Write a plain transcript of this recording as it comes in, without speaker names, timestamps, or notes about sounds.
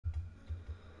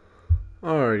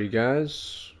Alrighty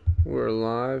guys, we're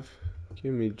live.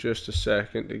 Give me just a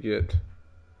second to get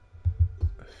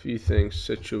a few things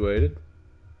situated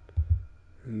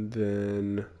and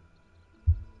then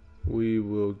we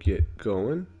will get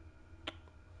going.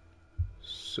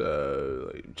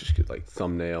 So just get like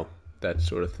thumbnail, that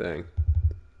sort of thing.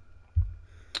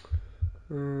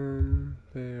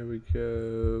 There we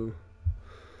go.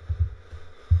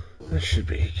 That should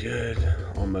be good,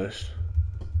 almost.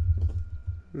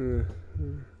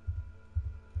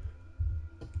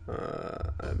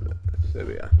 There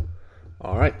we are.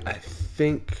 Alright, I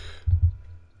think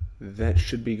that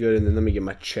should be good. And then let me get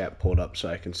my chat pulled up so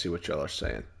I can see what y'all are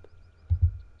saying.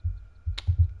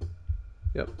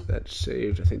 Yep, that's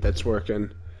saved. I think that's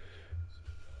working.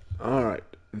 Alright,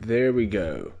 there we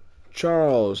go.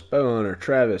 Charles, Bowhunter,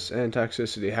 Travis, and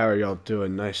Toxicity, how are y'all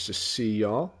doing? Nice to see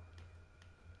y'all.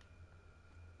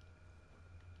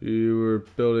 You were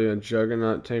building a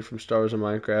Juggernaut tank from Star Wars and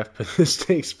Minecraft, but this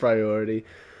takes priority.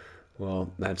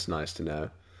 Well, that's nice to know.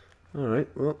 Alright,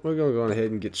 well, we're going to go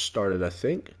ahead and get started, I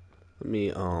think. Let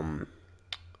me,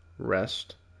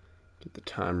 rest. Get the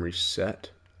time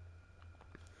reset.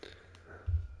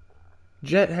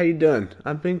 Jet, how you doing?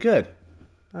 I've been good.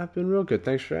 I've been real good.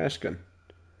 Thanks for asking.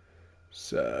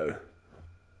 So,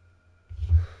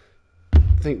 I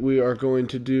think we are going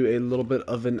to do a little bit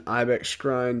of an Ibex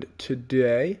grind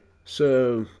today.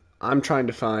 So, I'm trying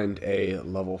to find a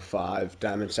level 5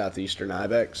 Diamond Southeastern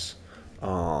Ibex.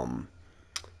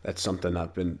 That's something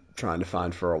I've been trying to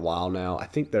find for a while now. I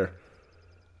think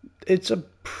it's a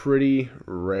pretty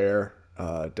rare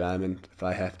diamond, if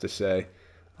I have to say.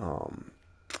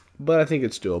 But I think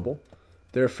it's doable.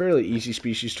 They're a fairly easy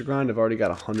species to grind. I've already got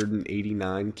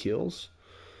 189 kills.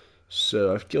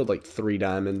 So I've killed like 3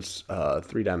 diamonds,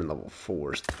 3 diamond level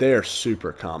 4s. They're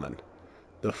super common.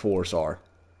 The 4s are.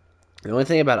 The only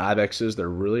thing about Ibex is they're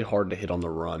really hard to hit on the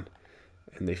run.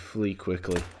 And they flee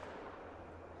quickly.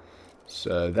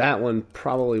 So that one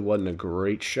probably wasn't a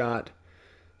great shot.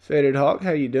 Faded Hawk,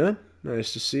 how you doing?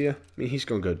 Nice to see you. I mean, he's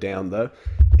going to go down, though.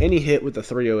 Any hit with the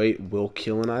 308 will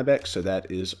kill an Ibex, so that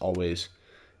is always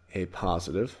a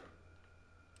positive.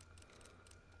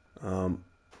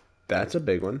 That's a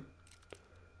big one.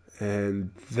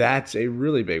 And that's a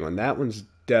really big one. That one's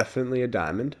definitely a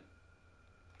diamond.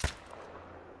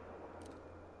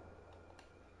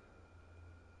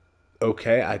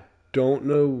 Okay, I don't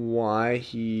know why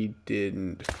he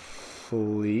didn't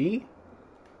flee.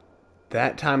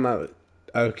 That time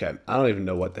okay, I don't even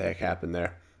know what the heck happened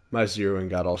there. My zeroing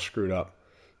got all screwed up.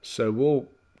 So we'll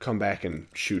come back and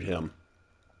shoot him.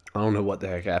 I don't know what the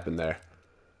heck happened there.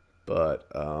 But,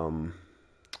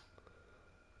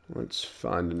 let's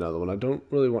find another one. I don't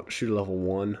really want to shoot a level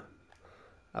 1.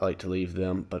 I like to leave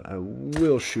them, but I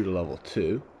will shoot a level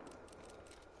 2.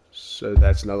 So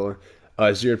that's another one.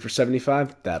 Zeroed for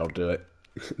 75. That'll do it.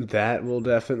 That will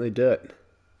definitely do it.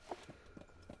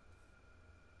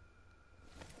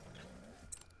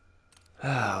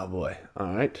 Oh boy.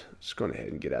 Alright. Let's go ahead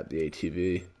and get out the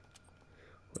ATV.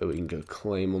 Way we can go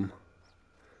claim them.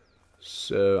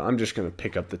 So I'm just going to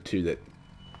pick up the 2 that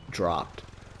dropped.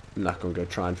 I'm not going to go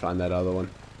try and find that other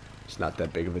one. It's not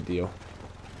that big of a deal.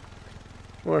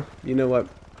 Or, you know what?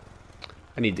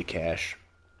 I need the cash.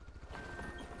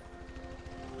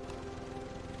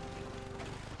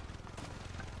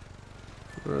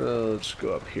 Let's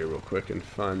go up here real quick and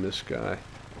find this guy.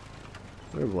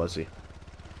 Where was he?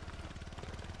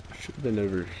 Should have been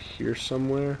over here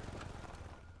somewhere.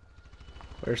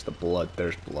 Where's the blood?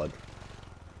 There's blood.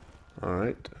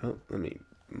 Alright. Oh, let me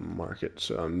mark it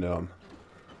so I know I'm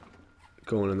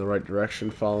going in the right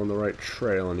direction, following the right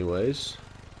trail anyways.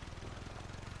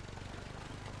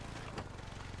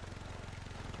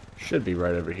 Should be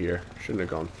right over here. Shouldn't have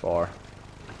gone far.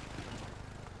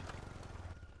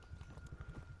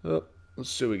 Oh,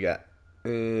 let's see what we got.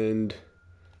 And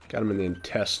got him in the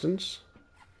intestines.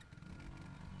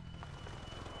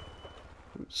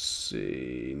 Let's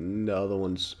see. No, the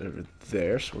one's over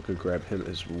there, so we could grab him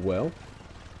as well.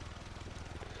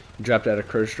 You dropped out of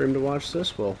Crow Stream to watch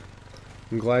this? Well,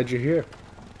 I'm glad you're here.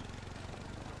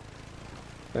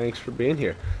 Thanks for being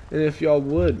here. And if y'all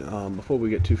would, before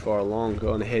we get too far along,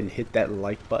 go on ahead and hit that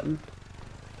like button.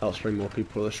 Helps bring more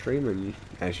people to the stream, and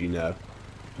as you know,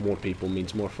 more people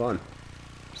means more fun.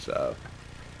 So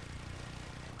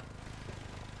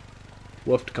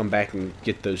we'll have to come back and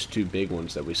get those 2 big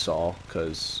ones that we saw,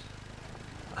 because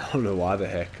I don't know why the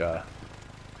heck I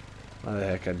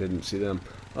didn't see them.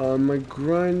 Am I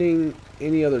grinding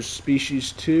any other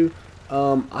species too?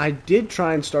 I did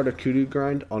try and start a kudu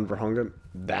grind on Verhunga.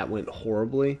 That went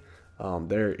horribly.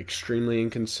 They're extremely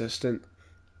inconsistent.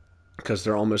 because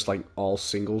they're almost like all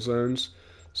single zones.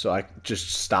 So I just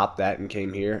stopped that and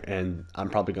came here, and I'm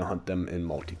probably going to hunt them in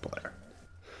multiplayer.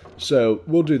 So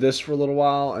we'll do this for a little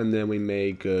while, and then we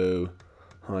may go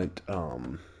hunt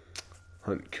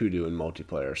hunt kudu in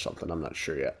multiplayer or something. I'm not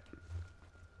sure yet.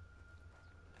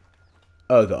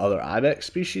 Oh, the other Ibex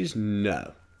species?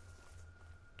 No.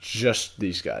 Just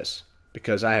these guys.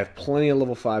 Because I have plenty of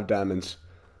level 5 diamonds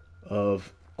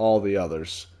of all the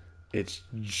others. It's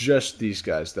just these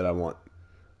guys that I want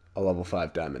a level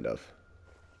 5 diamond of.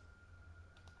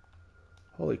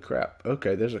 Holy crap.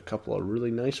 Okay, there's a couple of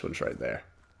really nice ones right there.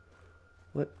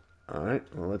 What? Alright,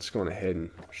 well, let's go ahead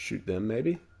and shoot them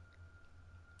maybe.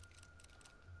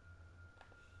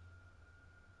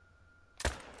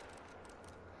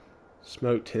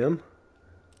 Smoked him.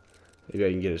 Maybe I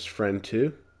can get his friend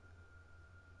too.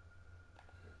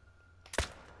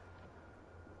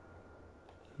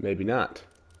 Maybe not.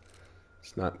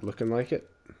 It's not looking like it.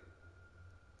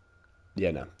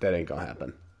 Yeah, no, that ain't gonna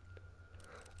happen.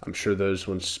 I'm sure those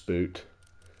ones spooked.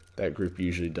 That group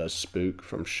usually does spook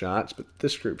from shots, but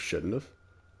this group shouldn't have.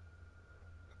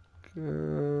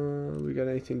 We got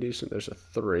anything decent? There's a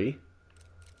 3.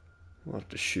 We'll have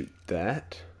to shoot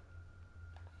that.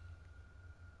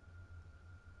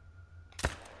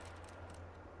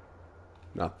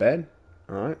 Not bad.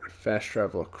 Alright, fast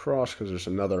travel across because there's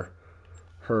another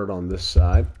herd on this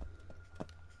side.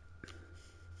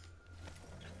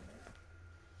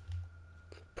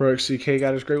 ProXCK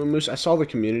got his Great One Moose. I saw the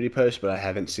community post, but I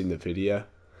haven't seen the video.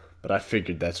 But I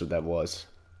figured that's what that was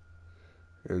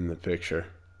in the picture.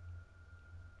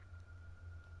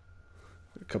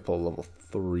 A couple of level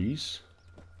 3s.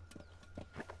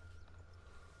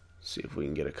 See if we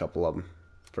can get a couple of them.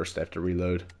 First I have to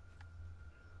reload.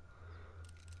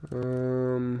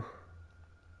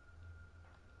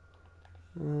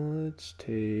 Let's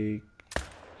take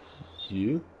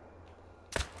you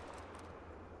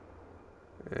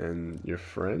and your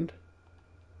friend.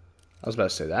 I was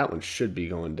about to say that one should be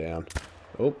going down.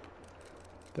 Oh,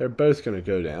 they're both going to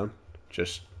go down.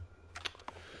 Just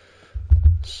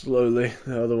slowly,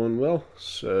 the other one will.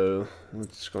 So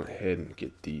let's go ahead and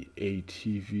get the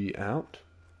ATV out.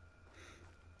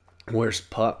 Where's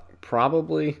Puck?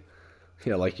 Probably,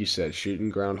 yeah, like you said,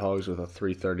 shooting groundhogs with a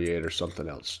 338 or something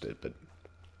else stupid.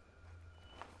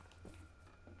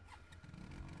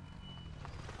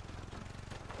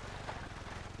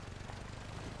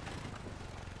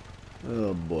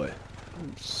 Oh boy.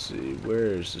 Let's see, where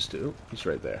is this dude? Oh, he's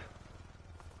right there.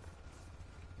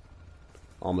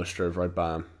 Almost drove right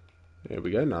by him. There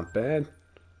we go, not bad.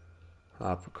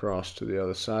 Hop across to the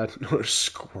other side. Another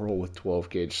squirrel with 12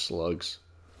 gauge slugs.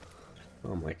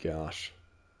 Oh my gosh.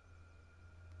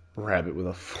 Rabbit with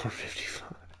a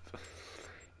 455.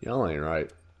 Y'all ain't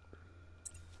right.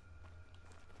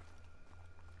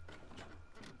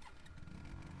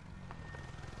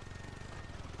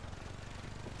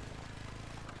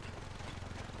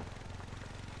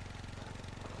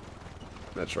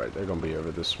 That's right, they're gonna be over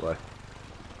this way.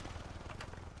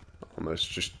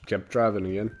 Almost just kept driving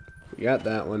again. We got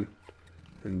that one.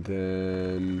 And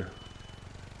then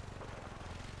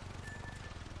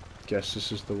guess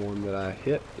this is the one that I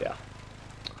hit. Yeah.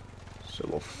 So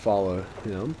we'll follow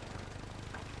him.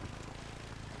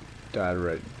 Died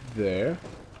right there.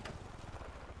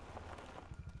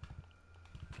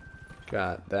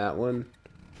 Got that one.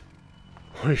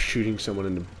 We're shooting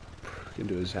someone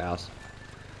into his house.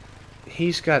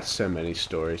 He's got so many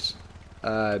stories.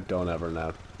 I don't ever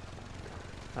know.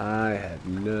 I have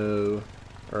no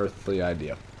earthly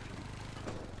idea.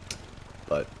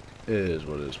 But it is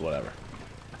what it is, whatever.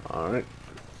 Alright.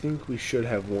 I think we should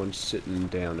have one sitting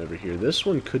down over here. This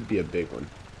one could be a big one.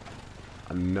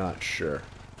 I'm not sure.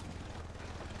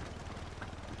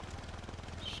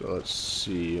 So let's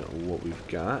see what we've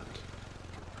got.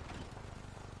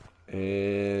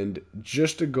 And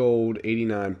just a gold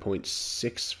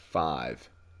 89.65.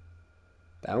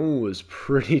 That one was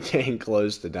pretty dang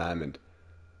close to diamond.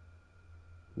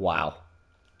 Wow.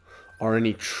 Are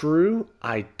any true?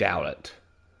 I doubt it.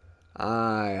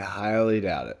 I highly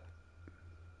doubt it.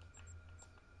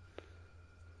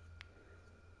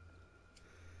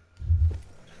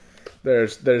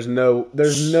 There's no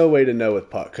way to know with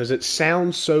Puck because it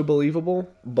sounds so believable,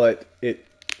 but it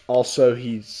also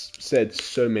he's said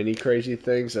so many crazy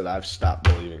things that I've stopped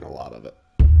believing a lot of it.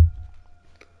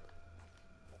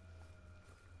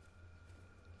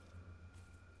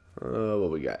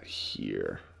 What we got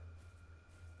here?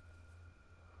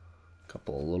 A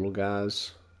couple of little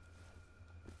guys.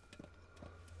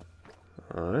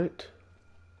 Alright.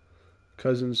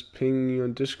 Cousins, ping you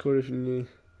on Discord if you need.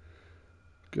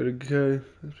 Go.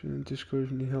 On Discord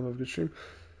if you need help. Have a good stream.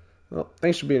 Well,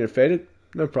 thanks for being faded.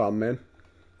 No problem, man.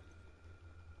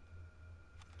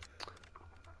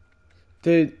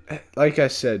 Dude, like I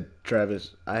said,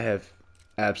 Travis, I have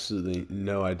absolutely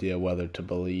no idea whether to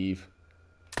believe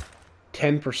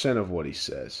 10% of what he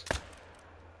says.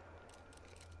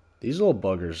 These little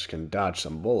buggers can dodge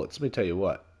some bullets. Let me tell you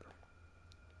what.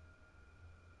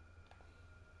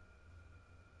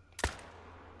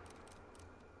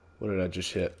 What did I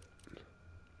just hit?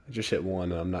 I just hit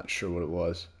one, and I'm not sure what it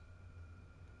was.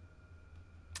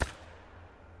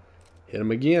 Hit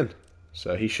him again.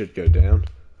 So he should go down.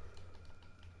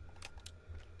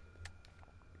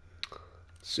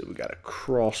 So we got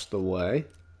across the way.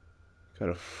 Got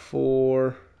a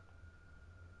 4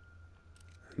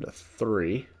 and a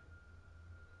 3.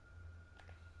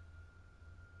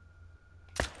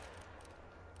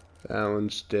 That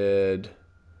one's dead.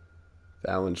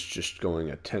 That one's just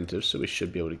going attentive, so we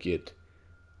should be able to get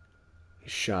a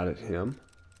shot at him.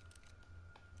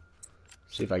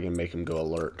 See if I can make him go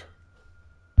alert.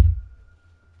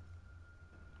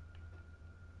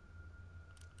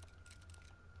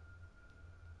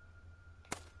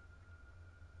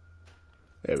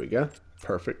 There we go.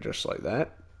 Perfect, just like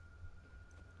that.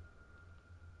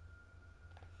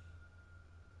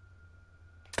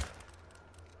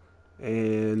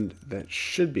 And that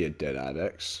should be a dead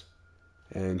Ibex.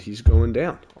 And he's going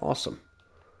down. Awesome.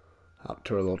 Hop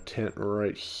to our little tent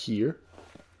right here.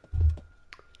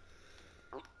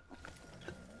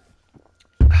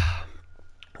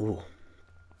 Ooh.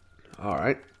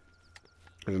 Alright.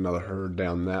 There's another herd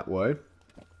down that way.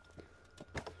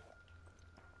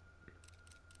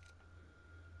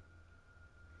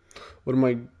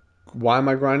 Why am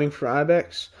I grinding for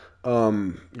Ibex?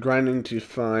 Grinding to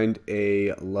find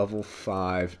a level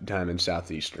 5 diamond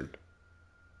southeastern.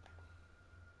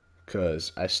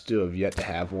 Because I still have yet to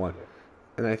have one.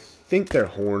 And I think their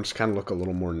horns kind of look a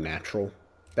little more natural.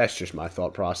 That's just my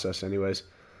thought process anyways.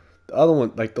 The other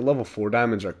one, like the level 4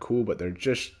 diamonds are cool, but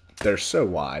they're so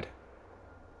wide.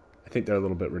 I think they're a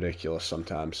little bit ridiculous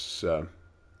sometimes, so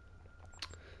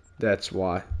that's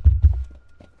why.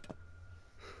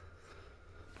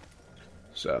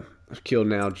 So I've killed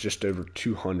now just over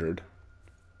 200,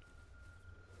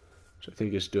 which I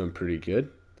think is doing pretty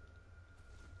good.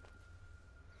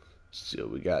 Let's see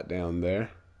what we got down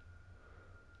there.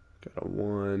 Got a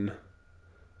 1,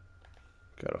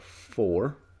 got a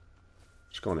 4.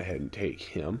 Just going ahead and take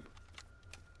him.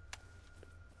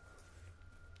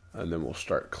 And then we'll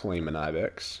start claiming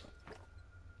Ibex.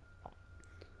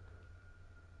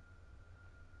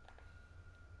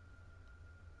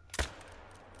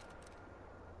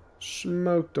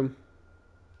 Smoked him.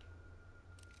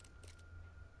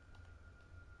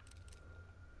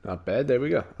 Not bad. There we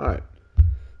go. Alright.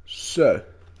 So,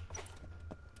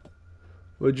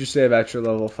 what'd you say about your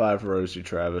level 5 Rosie,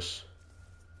 Travis?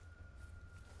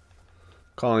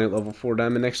 Calling it level 4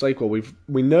 diamond next lake. Well,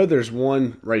 we know there's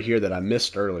one right here that I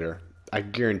missed earlier. I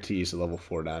guarantee he's a level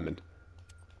 4 diamond.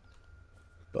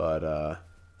 But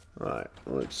alright,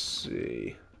 let's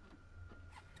see.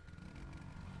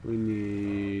 We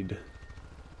need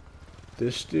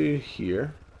this dude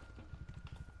here.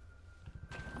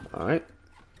 Alright.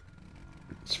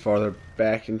 It's farther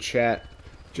back in chat.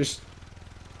 Just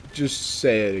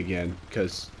say it again,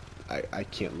 because I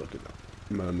can't look at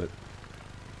the moment.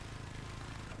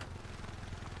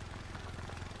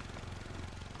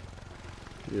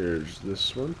 Here's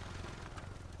this one.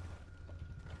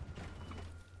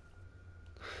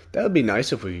 That would be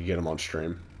nice if we could get him on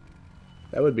stream.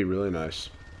 That would be really nice.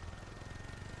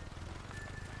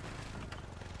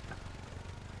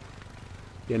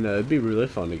 You know, it'd be really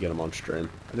fun to get him on stream.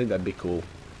 I think that'd be cool.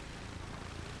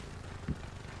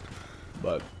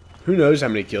 But who knows how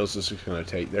many kills this is going to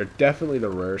take. They're definitely the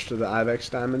rarest of the Ibex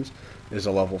diamonds. Is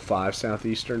a level 5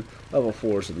 southeastern. Level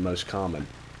 4s are the most common.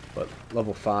 But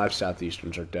level 5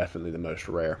 southeasterns are definitely the most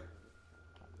rare.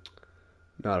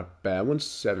 Not a bad one.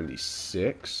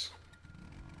 76.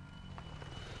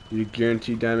 You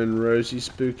guarantee Diamond Rosie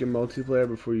spook in multiplayer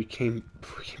before you came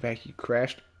back you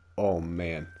crashed? Oh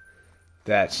man.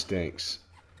 That stinks.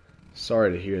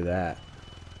 Sorry to hear that.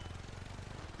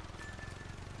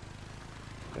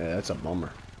 Yeah, that's a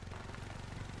bummer.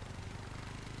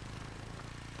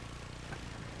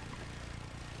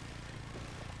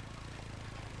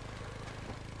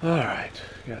 Alright,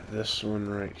 got this one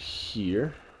right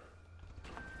here.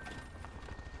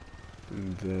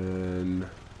 And then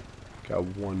got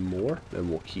one more, then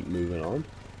we'll keep moving on.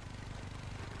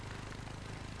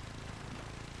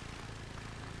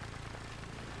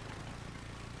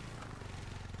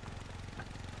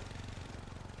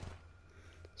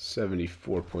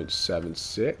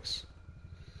 $74.76. Let's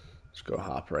Let's go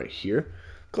hop right here.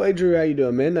 Clay Drew, how you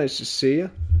doing, man? Nice to see you.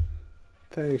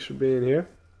 Thanks for being here.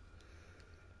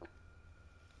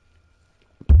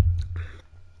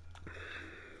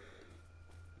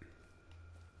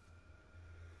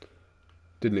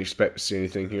 Didn't expect to see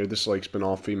anything here. This lake's been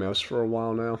all females for a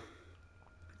while now.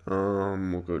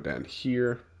 We'll go down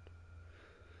here.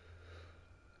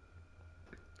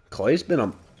 Clay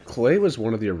was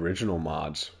one of the original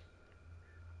mods.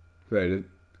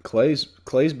 Clay's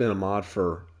been a mod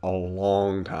for a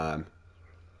long time.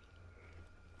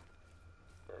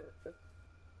 Let's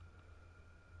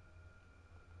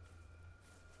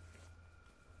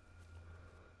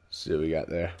see what we got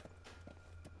there.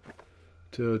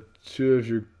 Two of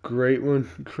your Great One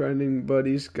grinding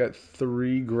buddies got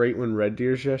 3 Great One red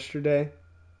deers yesterday.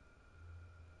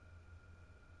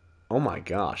 Oh my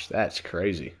gosh, that's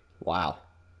crazy. Wow.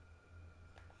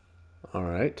 All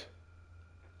right.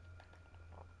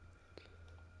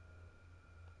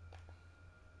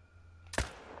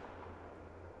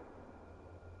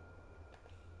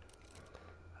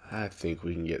 I think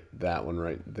we can get that one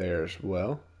right there as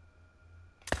well.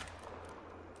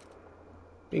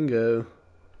 Bingo.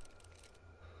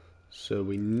 So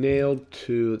we nailed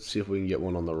 2. Let's see if we can get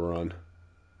one on the run.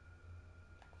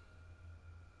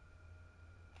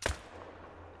 I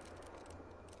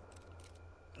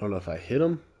don't know if I hit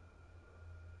him.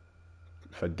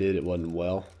 If I did, it wasn't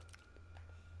well.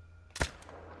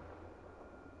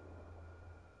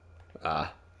 I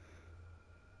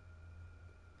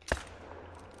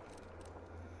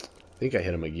think I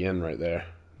hit him again right there.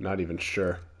 Not even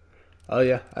sure. Oh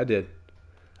yeah, I did.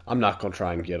 I'm not going to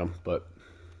try and get him, but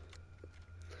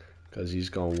because he's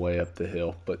going way up the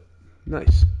hill, but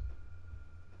nice.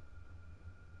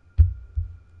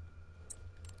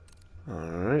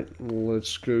 Alright,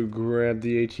 let's go grab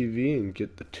the ATV and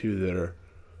get the 2 that are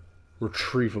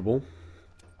retrievable.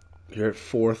 You're at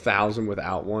 4,000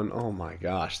 without one. Oh my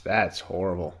gosh, that's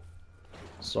horrible.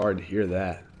 Sorry to hear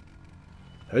that.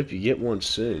 Hope you get one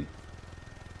soon.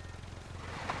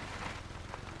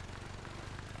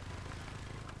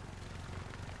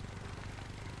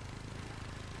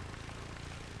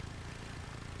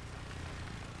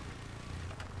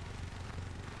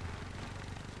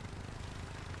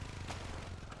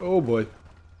 Oh boy.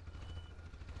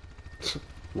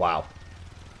 Wow.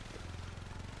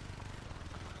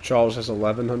 Charles has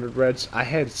 1,100 reds. I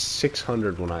had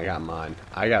 600 when I got mine.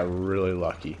 I got really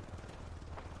lucky.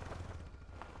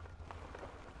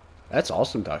 That's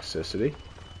awesome, Toxicity.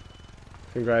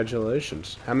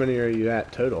 Congratulations. How many are you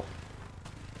at total?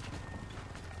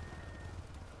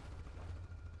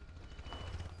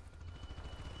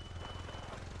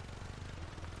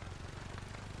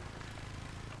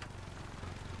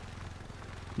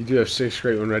 You do have 6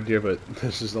 Great One red deer, but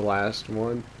this is the last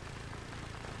one.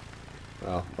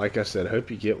 Well, like I said, I hope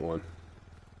you get one.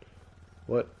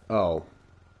 What? Oh.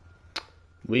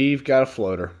 We've got a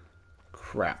floater.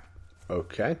 Crap.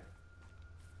 Okay.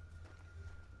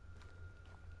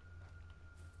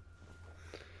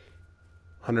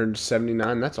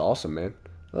 $179. That's awesome, man.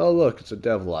 Oh, look, it's a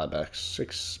Devil Ibex.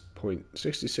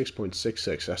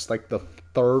 66.66. That's like the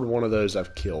 3rd one of those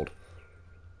I've killed.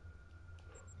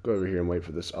 Go over here and wait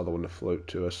for this other one to float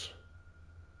to us.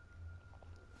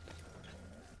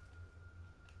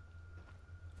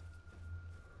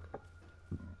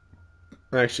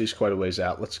 Actually, it's quite a ways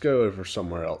out. Let's go over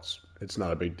somewhere else. It's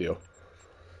not a big deal.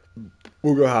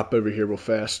 We'll go hop over here real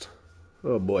fast.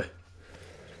 Oh boy.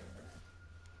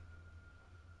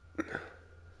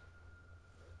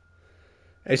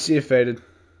 I see it faded.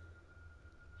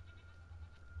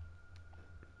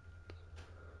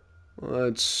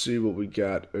 Let's see what we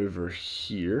got over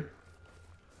here.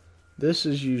 This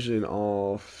is usually an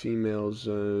all female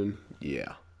zone.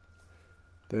 Yeah.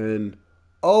 Then,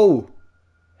 oh,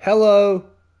 hello.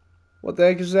 What the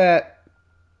heck is that?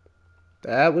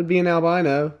 That would be an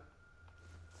albino.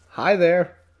 Hi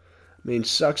there. I mean,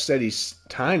 sucks that he's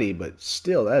tiny, but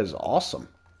still, that is awesome.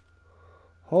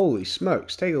 Holy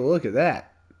smokes, take a look at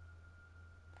that.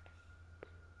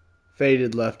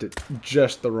 Faded left at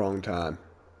just the wrong time.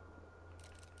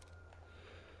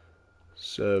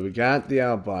 So we got the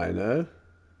albino.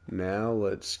 Now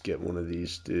let's get one of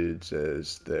these dudes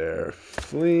as they're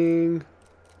fleeing.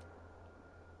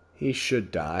 He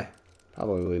should die.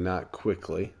 Probably not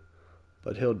quickly,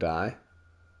 but he'll die.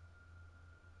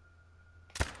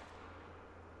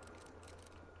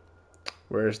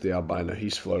 Where's the albino?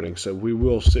 He's floating, so we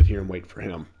will sit here and wait for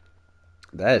him.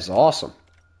 That is awesome.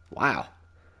 Wow.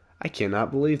 I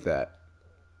cannot believe that.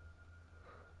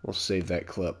 We'll save that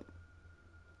clip.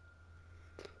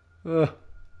 There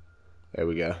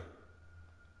we go.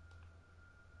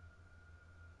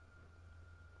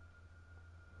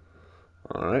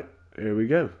 Alright, here we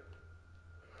go.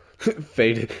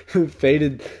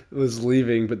 Faded was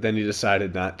leaving, but then he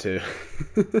decided not to.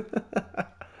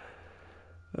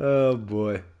 Oh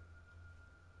boy.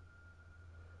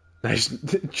 Nice.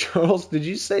 Charles, did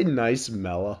you say nice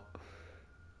mellow?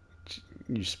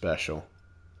 You special.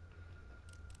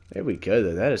 There we go,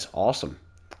 though. That is awesome.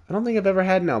 I don't think I've ever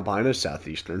had an albino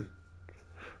southeastern.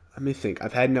 Let me think.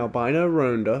 I've had an albino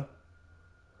ronda.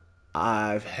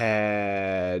 I've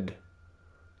had...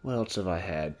 What else have I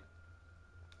had?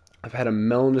 I've had a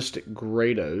melanistic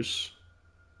Grados.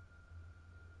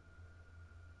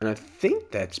 And I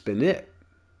think that's been it.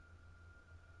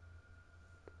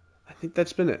 I think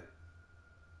that's been it.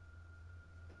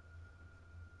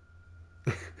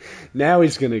 Now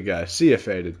he's gonna go. See ya,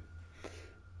 Faded.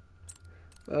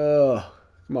 Oh,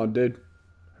 come on, dude.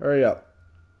 Hurry up.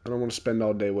 I don't want to spend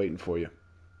all day waiting for you.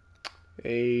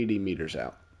 80 meters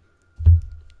out.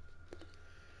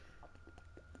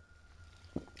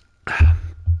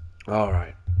 All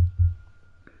right.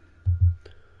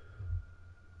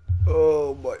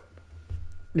 Oh boy.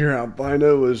 Your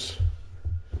albino was...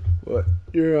 What?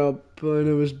 Your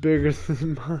albino was bigger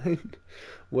than mine?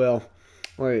 Well,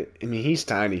 I mean, he's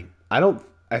tiny.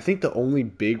 I think the only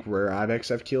big rare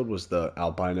Ibex I've killed was the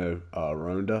albino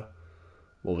ronda.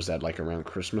 What was that, like around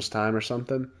Christmas time or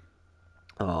something?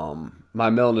 My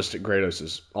melanistic Grados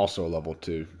is also a level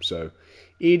 2, so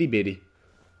itty bitty.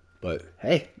 But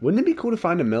hey, wouldn't it be cool to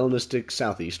find a melanistic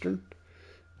southeastern?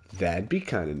 That'd be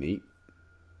kind of neat.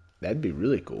 That'd be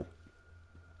really cool.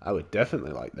 I would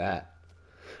definitely like that.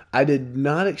 I did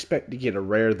not expect to get a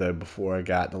rare though before I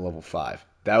got to level 5.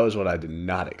 That was what I did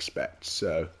not expect.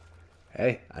 So,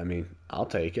 hey, I mean, I'll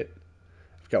take it.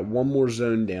 I've got one more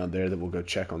zone down there that we'll go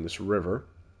check on this river.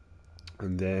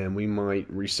 And then we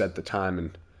might reset the time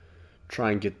and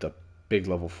try and get the big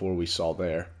level 4 we saw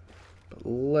there. But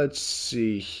let's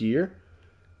see here.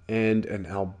 And an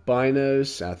albino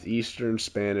southeastern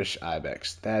Spanish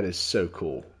Ibex. That is so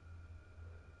cool.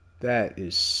 That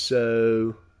is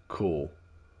so cool.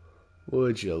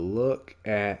 Would you look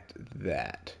at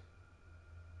that?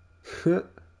 That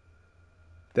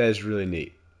is really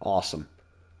neat. Awesome.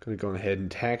 Gonna go ahead and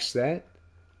tax that.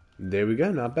 There we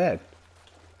go. Not bad.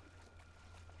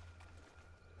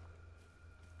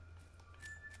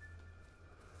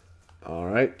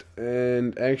 Alright,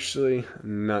 and actually,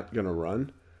 I'm not going to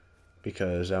run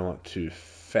because I want to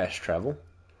fast travel.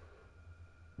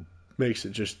 Makes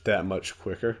it just that much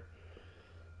quicker.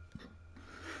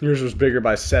 Yours was bigger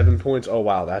by 7 points. Oh,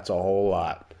 wow, that's a whole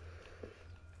lot.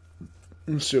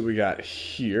 Let's see what we got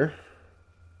here.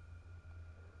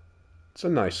 It's a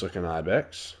nice looking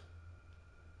Ibex.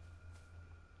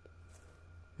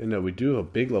 You know, we do have a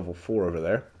big level 4 over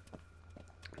there.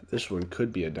 This one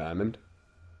could be a diamond.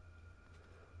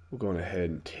 We'll go ahead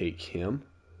and take him.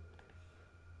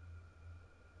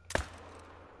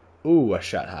 Ooh, I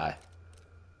shot high.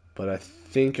 But I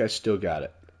think I still got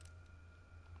it.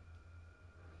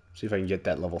 See if I can get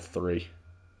that level 3.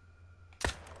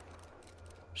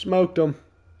 Smoked him.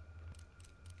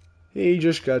 He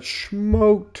just got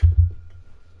smoked.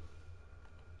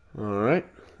 Alright,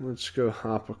 let's go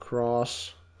hop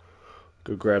across.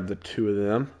 Go grab the 2 of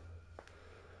them.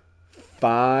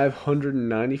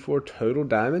 594 total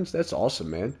diamonds? That's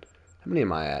awesome, man. How many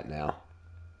am I at now?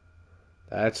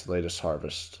 That's the latest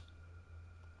harvest.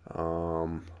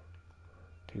 Team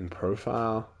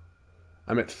profile.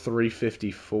 I'm at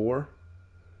 354.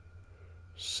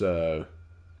 So,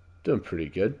 doing pretty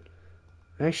good.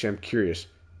 Actually, I'm curious.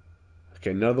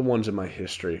 Okay, none of the ones in my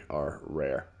history are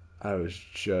rare. I was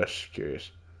just curious.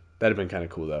 That'd have been kind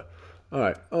of cool, though.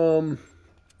 Alright,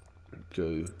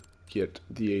 go get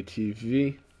the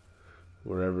ATV,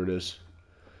 wherever it is,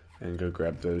 and go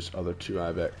grab those other 2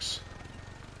 Ibex.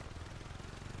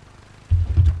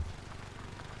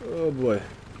 Oh boy.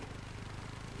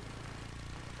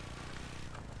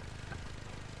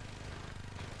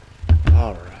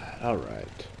 Alright,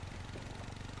 alright.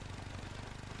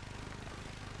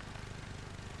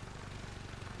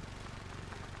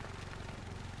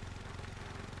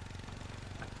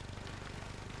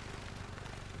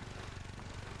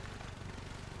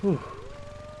 Whew.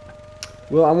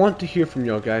 Well, I want to hear from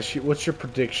y'all guys. What's your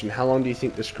prediction? How long do you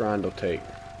think this grind will take?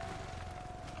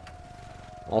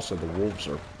 Also, the wolves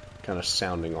are kind of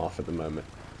sounding off at the moment.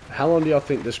 How long do y'all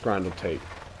think this grind will take?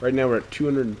 Right now we're at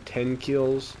 210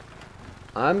 kills.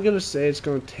 I'm going to say it's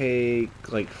going to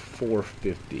take like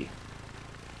 450.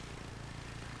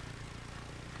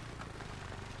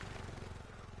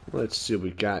 Let's see what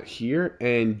we got here.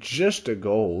 And just a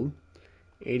gold.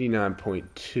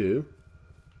 89.2.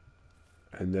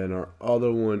 And then our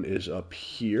other one is up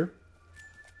here.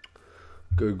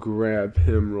 Go grab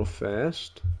him real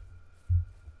fast.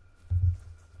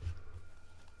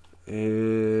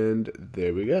 And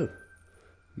there we go.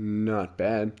 Not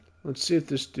bad. Let's see if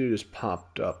this dude has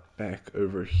popped up back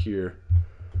over here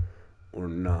or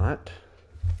not.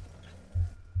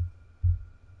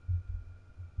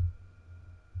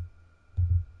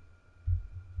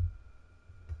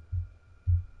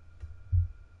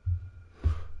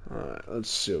 Alright, let's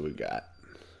see what we got.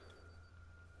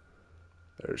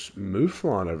 There's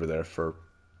Mouflon over there for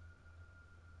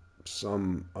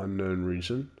some unknown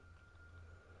reason.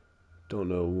 Don't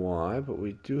know why, but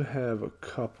we do have a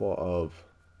couple of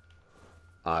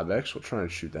Ibex. We'll try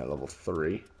and shoot that level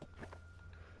 3.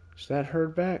 Is that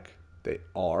herd back? They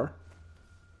are.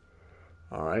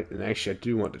 Alright, and actually I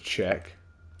do want to check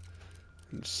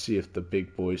and see if the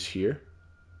big boy's here.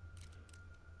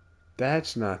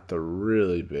 That's not the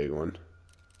really big one.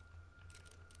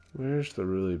 Where's the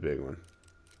really big one?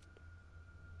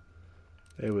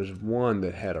 There was one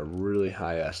that had a really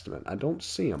high estimate. I don't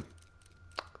see him.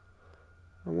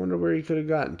 I wonder where he could have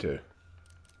gotten to.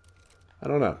 I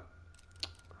don't know.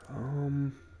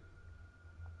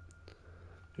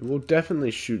 We'll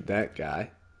definitely shoot that guy.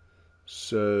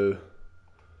 So,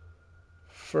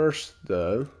 first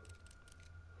though,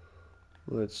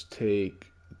 let's take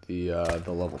the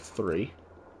level 3.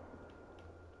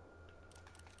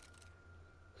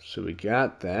 So we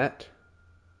got that.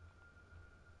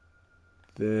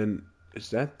 Then, is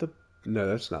that the... No,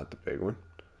 that's not the big one.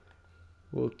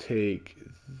 We'll take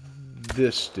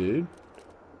this dude.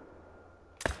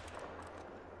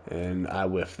 And I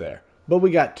whiffed there. But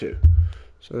we got 2.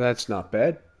 So that's not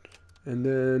bad. And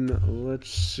then let's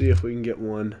see if we can get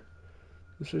one.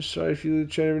 I'm so sorry if you leave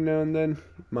the chat every now and then.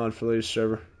 Mod for latest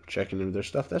server. Checking into their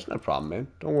stuff. That's no problem, man.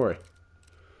 Don't worry.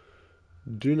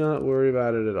 Do not worry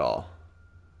about it at all.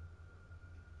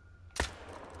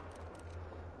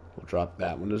 We'll drop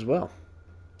that one as well.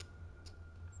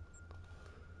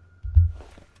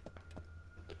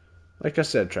 Like I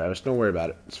said, Travis, don't worry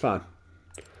about it. It's fine.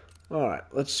 Alright,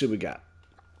 let's see what we got.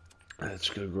 Let's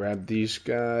go grab these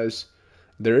guys.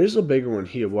 There is a bigger one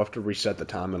here. We'll have to reset the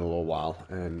time in a little while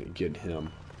and get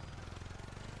him.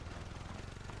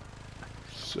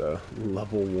 So,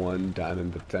 level 1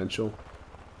 diamond potential.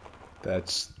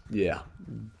 That's, yeah,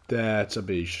 that's a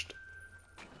beast.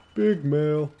 Big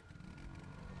male.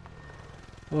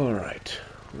 Alright,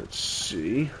 let's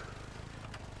see.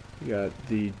 We got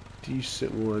the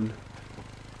decent one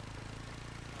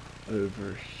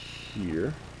over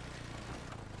here.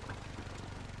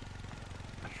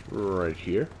 Right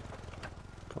here.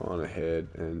 Go on ahead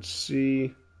and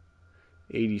see.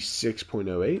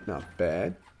 86.08, not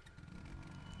bad.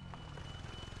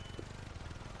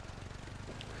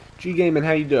 G Gaming,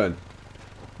 how you doing?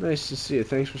 Nice to see you.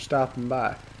 Thanks for stopping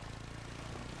by.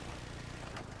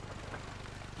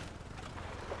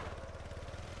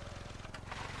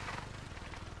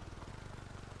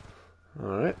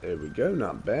 Alright, there we go.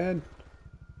 Not bad.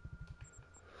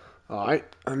 Alright,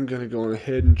 I'm going to go on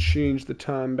ahead and change the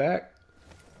time back.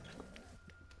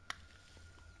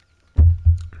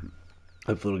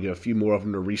 Hopefully we'll get a few more of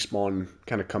them to respawn and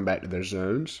kind of come back to their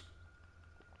zones.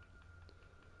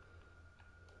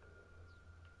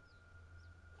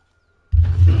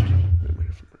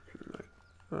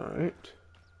 Alright.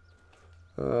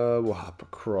 We'll hop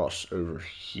across over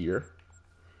here.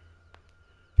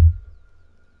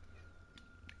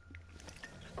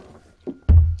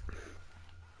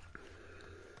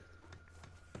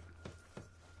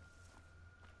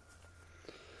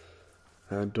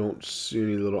 I don't see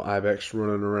any little Ibex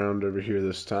running around over here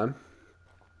this time.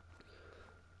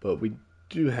 But we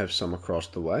do have some across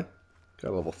the way.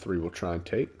 Got level 3 we'll try and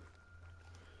take.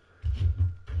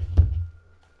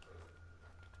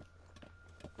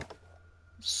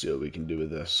 Let's see what we can do with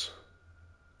this.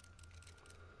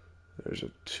 There's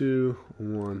a 2,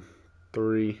 1,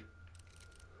 3.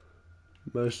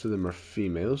 Most of them are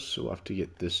females, so we'll have to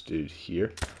get this dude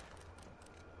here.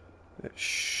 That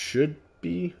should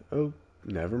be... Oh,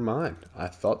 never mind. I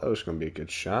thought that was going to be a good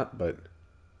shot, but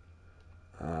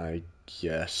I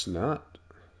guess not.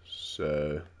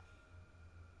 So,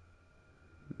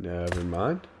 never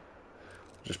mind.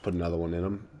 Just put another one in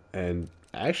him. And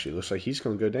actually, looks like he's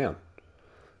going to go down.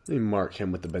 Let me mark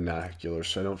him with the binoculars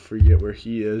so I don't forget where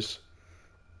he is.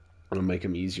 It'll make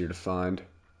him easier to find.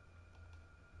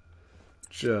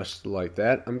 Just like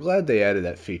that. I'm glad they added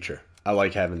that feature. I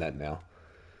like having that now.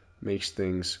 Makes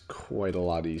things quite a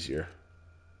lot easier.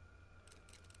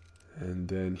 And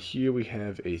then here we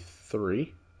have a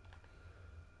 3.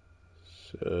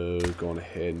 So going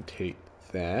ahead and take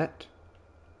that.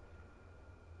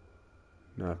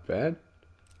 Not bad.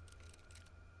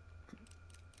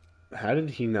 How did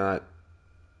he not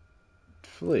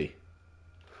flee?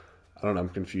 I don't know. I'm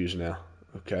confused now.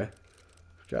 Okay.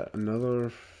 Got another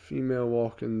female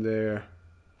walking there.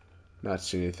 Not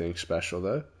seeing anything special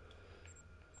though.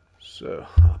 So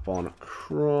hop on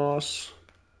across.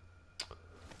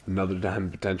 Another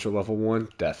diamond potential level 1?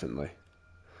 Definitely.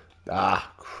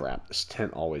 Ah, crap. This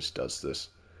tent always does this.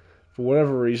 For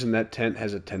whatever reason, that tent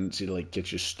has a tendency to like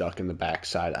get you stuck in the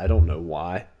backside. I don't know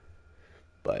why.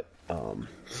 But,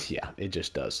 yeah, it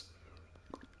just does.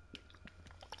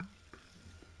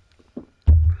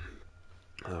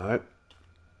 Alright.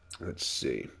 Let's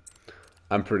see.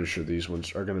 I'm pretty sure these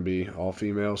ones are going to be all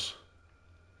females.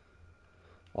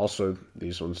 Also,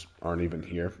 these ones aren't even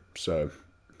here. So,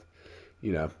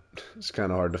 you know, it's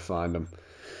kind of hard to find them.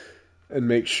 And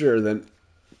make sure that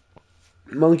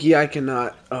Monkey, I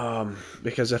cannot,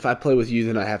 because if I play with you,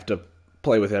 then I have to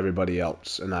play with everybody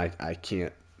else, and I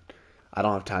can't, I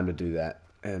don't have time to do that.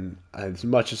 And as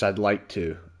much as I'd like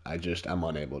to, I'm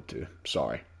unable to.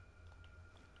 Sorry.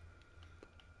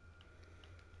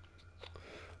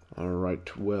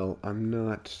 Alright, well, I'm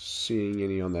not seeing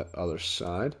any on that other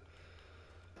side.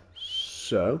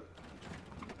 So,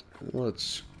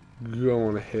 let's go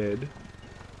on ahead.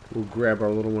 We'll grab our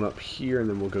little one up here, and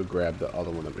then we'll go grab the other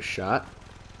one that was shot.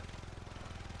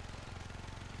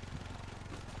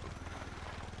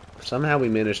 Somehow we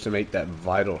managed to make that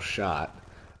vital shot.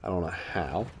 I don't know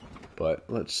how, but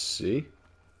let's see.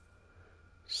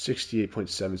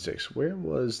 68.76. Where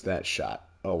was that shot?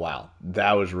 Oh, wow.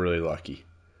 That was really lucky.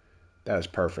 That was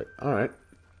perfect. All right.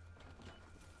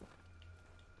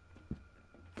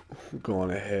 Go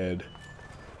on ahead.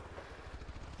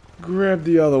 Grab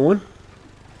the other one.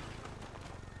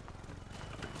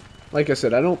 Like I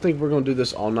said, I don't think we're going to do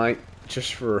this all night,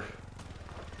 just for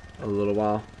a little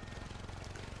while.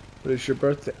 But it's your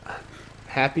birthday.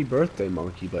 Happy birthday,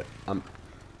 Monkey, but I'm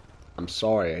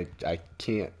sorry, I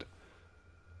can't.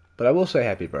 But I will say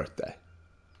happy birthday.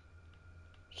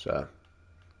 So,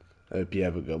 I hope you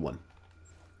have a good one.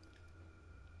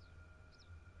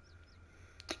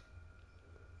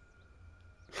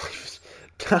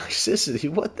 Toxicity,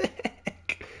 what the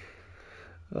heck?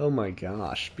 Oh my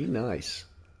gosh, be nice.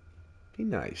 Be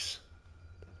nice.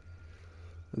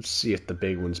 Let's see if the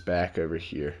big one's back over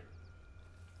here.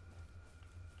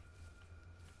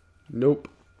 Nope.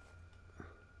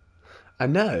 I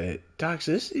know,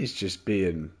 toxicity's just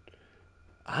being...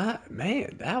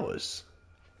 man, that was...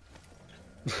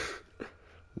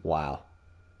 Wow.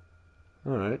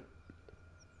 Alright.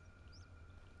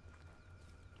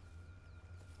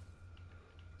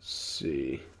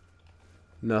 See.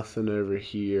 Nothing over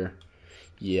here.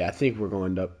 Yeah, I think we're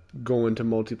going to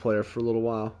multiplayer for a little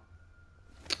while.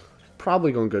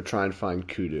 Probably going to go try and find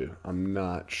Kudu. I'm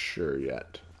not sure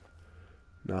yet.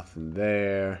 Nothing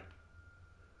there.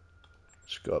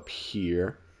 Let's go up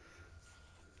here.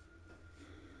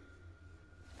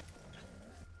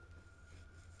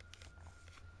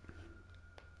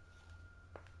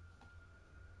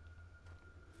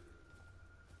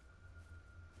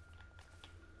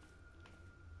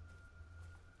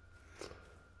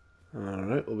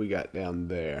 Alright, what we got down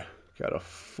there? Got a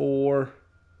 4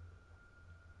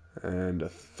 and a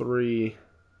 3.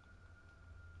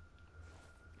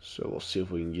 So we'll see if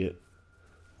we can get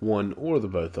one or the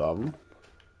both of them.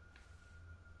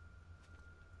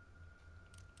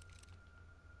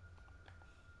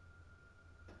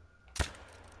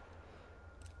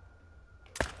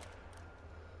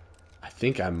 I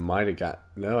think I might have got...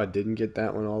 No, I didn't get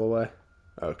that one all the way.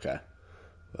 Okay.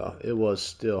 Well, it was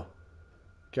still...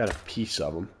 Got a piece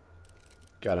of him.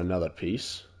 Got another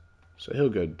piece. So he'll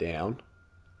go down.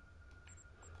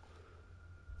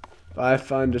 If I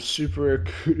find a super rare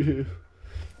Kudu,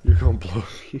 you're gonna blow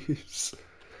these.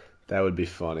 That would be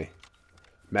funny.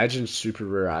 Imagine super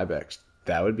rare Ibex.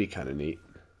 That would be kind of neat.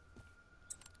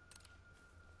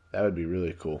 That would be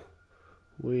really cool.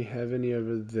 We have any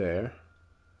over there?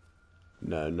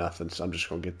 No, nothing. So I'm just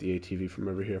gonna get the ATV from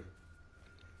over here.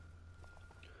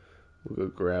 We'll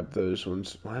go grab those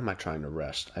ones. Why am I trying to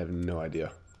rest? I have no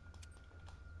idea.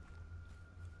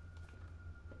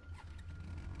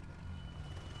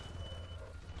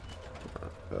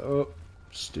 Oh,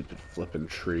 stupid flipping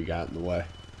tree got in the way.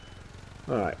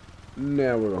 Alright,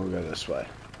 now we're gonna go this way.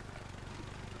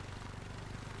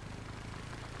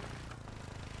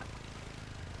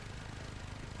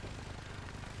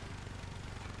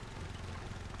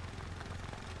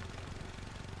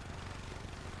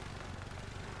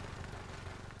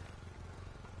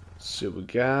 So we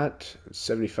got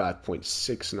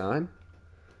 75.69.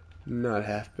 Not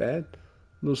half bad.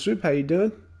 Little Soup, how you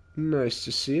doing? Nice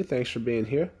to see you. Thanks for being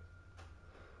here.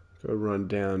 Go run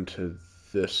down to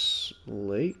this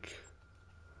lake.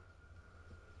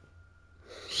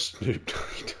 Snoop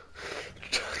Doggy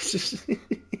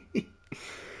Dogg.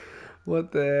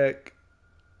 What the heck?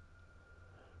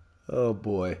 Oh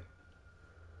boy.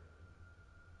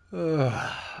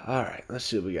 Alright, let's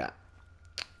see what we got.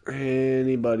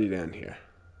 Anybody down here?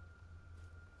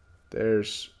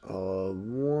 There's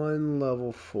one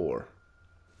level 4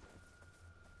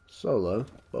 solo,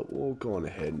 but we'll go on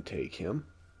ahead and take him.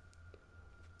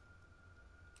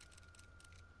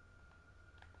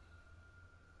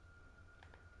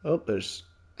 Oh, there's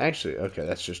actually, okay,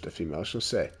 that's just a female. I was gonna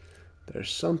say,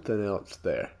 there's something else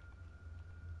there.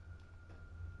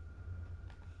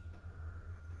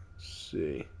 Let's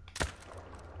see.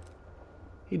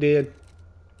 He did.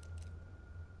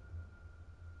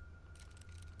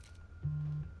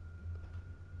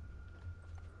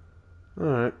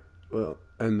 Alright, well,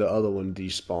 and the other one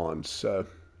despawned, so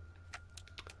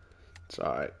it's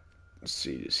alright. Let's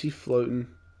see, is he floating?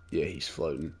 Yeah, he's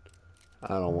floating.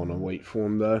 I don't want to wait for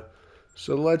him though.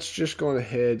 So let's just go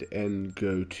ahead and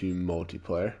go to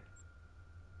multiplayer.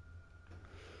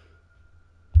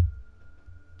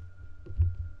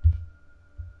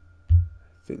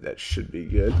 I think that should be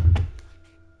good.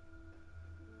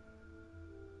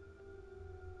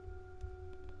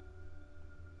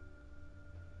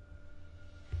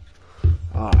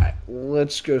 Alright,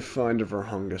 let's go find a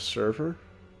Verhunga server.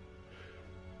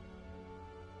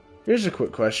 Here's a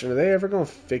quick question. Are they ever going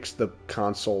to fix the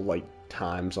console, like,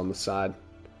 times on the side?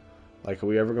 Like, are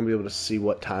we ever going to be able to see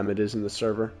what time it is in the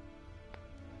server?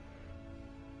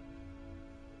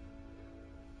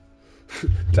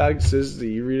 Tag says, do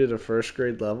you read at a first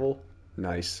grade level?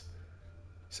 Nice.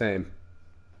 Same.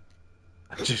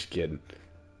 I'm just kidding.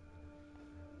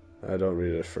 I don't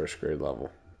read at a first grade level,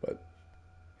 but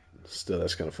still,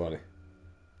 that's kind of funny.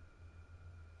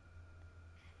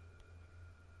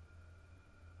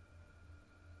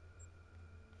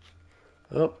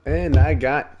 Oh, and I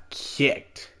got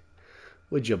kicked.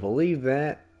 Would you believe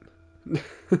that?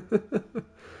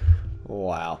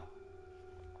 Wow.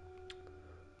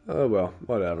 Oh well,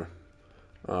 whatever.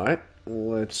 Alright,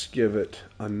 let's give it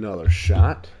another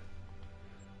shot.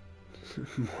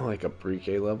 More like a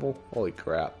pre-K level? Holy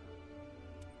crap.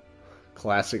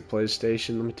 Classic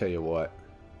PlayStation, let me tell you what.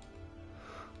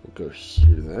 We'll go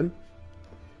here then.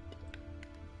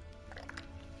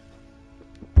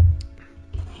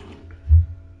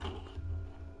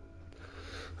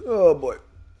 Oh boy.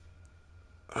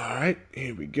 Alright,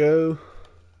 here we go.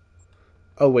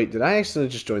 Oh wait, did I accidentally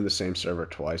just join the same server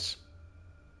twice?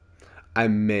 I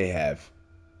may have.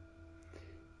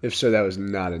 If so, that was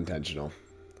not intentional.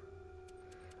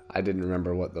 I didn't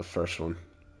remember what the first one.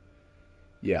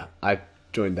 Yeah, I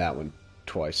joined that one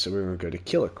twice, so we're going to go to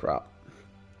Killer Crop.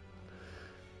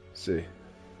 Let's see.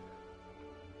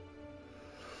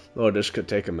 Lord, this could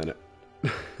take a minute.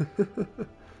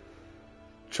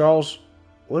 Charles,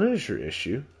 what is your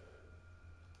issue?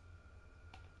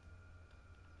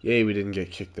 Yay, we didn't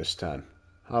get kicked this time.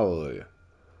 Hallelujah.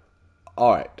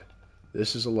 Alright.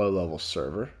 This is a low-level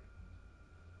server.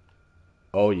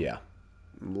 Oh, yeah.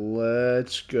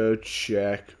 Let's go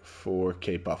check for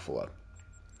Cape Buffalo.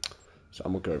 So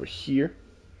I'm going to go over here.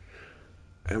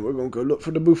 And we're going to go look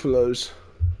for the buffaloes.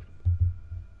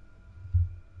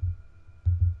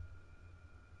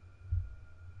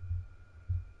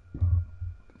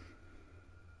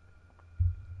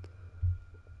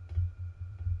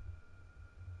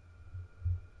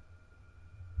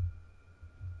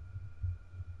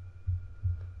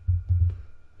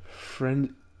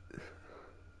 Friend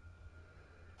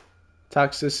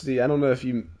toxicity. I don't know if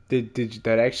you did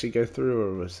that actually go through,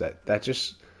 or was that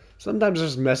just sometimes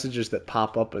there's messages that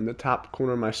pop up in the top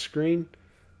corner of my screen,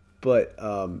 but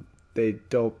they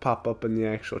don't pop up in the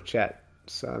actual chat.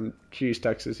 So I'm curious,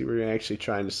 toxicity, were you actually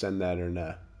trying to send that or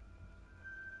no?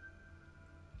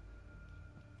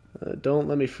 Don't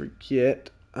let me forget.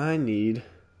 I need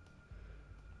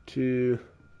to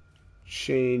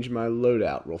change my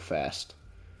loadout real fast.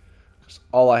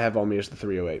 All I have on me is the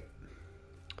 308.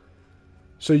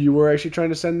 So you were actually trying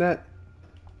to send that?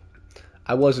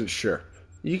 I wasn't sure.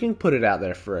 You can put it out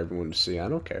there for everyone to see. I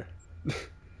don't care.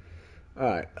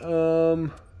 Alright.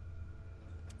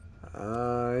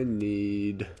 I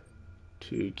need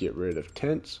to get rid of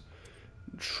tents.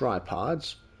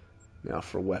 Tripods. Now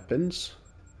for weapons.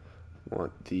 I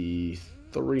want the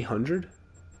 300.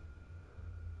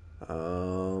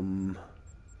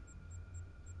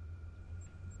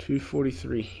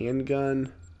 243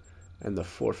 handgun and the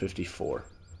 454.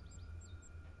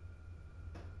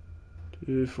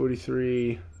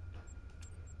 243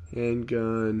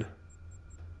 handgun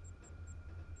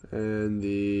and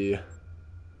the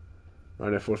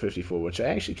Right at 454, which I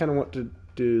actually kind of want to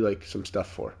do like some stuff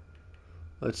for.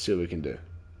 Let's see what we can do.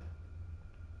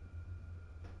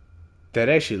 That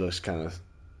actually looks kind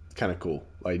of cool.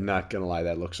 Like, not gonna lie,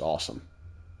 that looks awesome.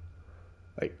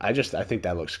 Like, I think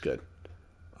that looks good.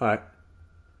 All right.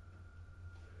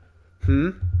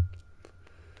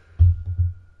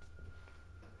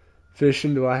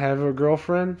 Fishing? Do I have a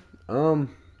girlfriend?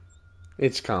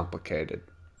 It's complicated.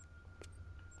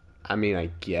 I mean, I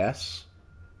guess,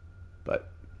 but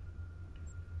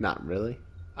not really.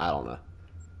 I don't know.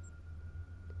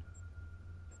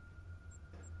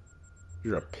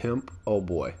 You're a pimp? Oh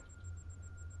boy.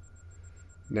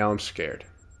 Now I'm scared.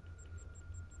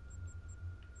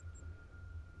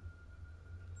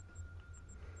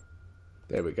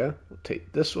 There we go. We'll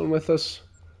take this one with us.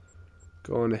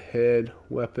 Going ahead.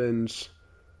 Weapons.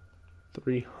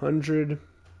 300.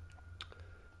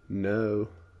 No.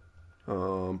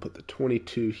 Put the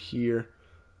 22 here.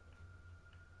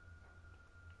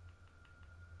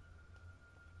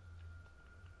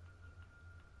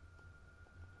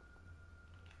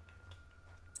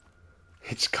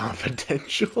 It's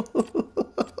confidential.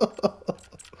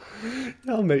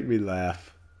 Y'all make me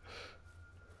laugh.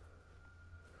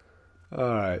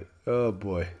 Alright. Oh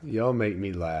boy. Y'all make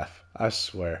me laugh. I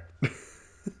swear.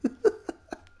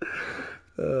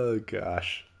 Oh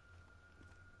gosh.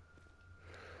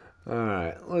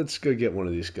 Alright. Let's go get one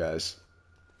of these guys.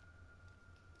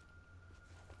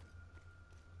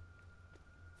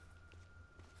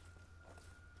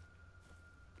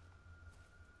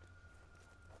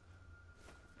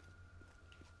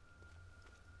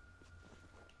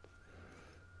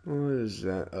 What is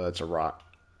that? Oh, it's a rock.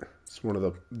 It's one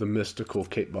of the mystical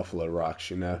Cape Buffalo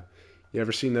rocks, you know. You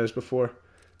ever seen those before?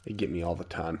 They get me all the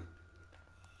time.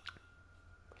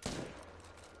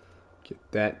 Get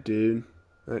that dude.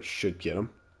 That should get him.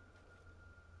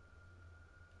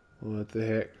 What the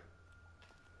heck?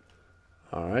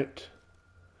 Alright.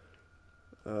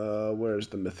 Where's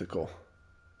the mythical?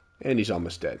 And he's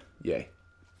almost dead. Yay.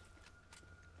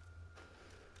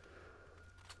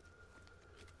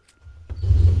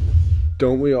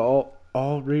 Don't we all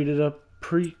read it up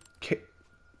pre-K?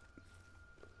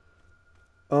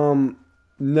 No,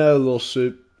 little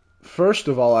soup. First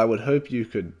of all, I would hope you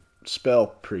could spell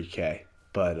pre-K,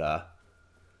 but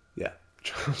yeah,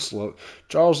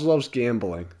 Charles loves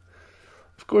gambling.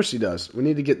 Of course he does. We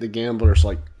need to get the gamblers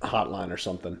like hotline or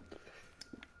something.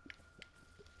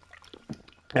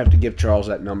 I have to give Charles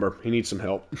that number. He needs some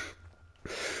help.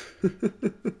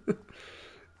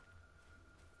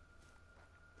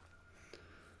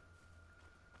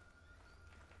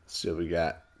 See what we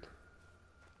got.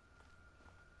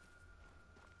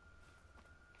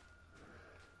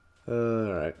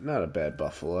 Alright, not a bad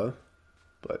buffalo,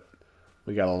 but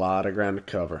we got a lot of ground to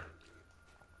cover.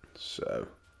 So,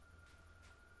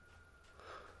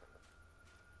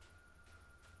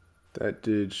 that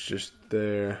dude's just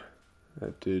there.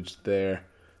 That dude's there.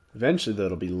 Eventually, though,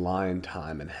 it'll be lion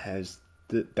time, and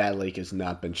that lake has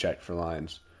not been checked for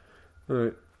lions.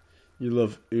 Alright, you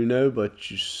love Uno, but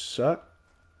you suck.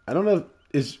 I don't know,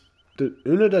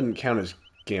 Uno doesn't count as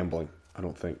gambling, I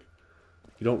don't think.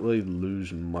 You don't really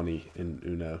lose money in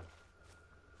Uno.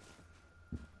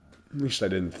 At least I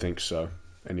didn't think so.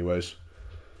 Anyways.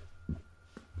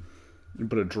 You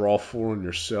put a draw 4 on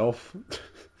yourself?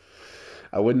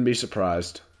 I wouldn't be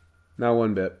surprised. Not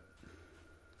one bit.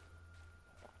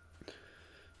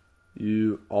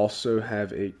 You also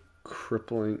have a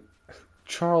crippling...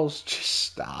 Charles, just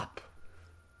stop.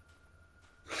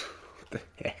 What the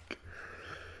heck?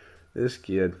 This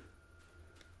kid.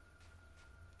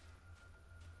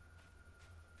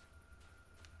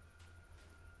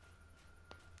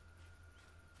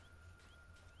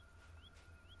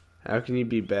 How can you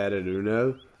be bad at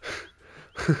Uno?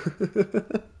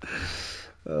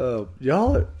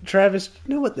 Y'all, Travis,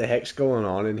 you know what the heck's going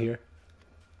on in here?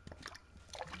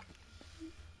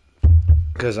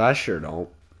 Because I sure don't.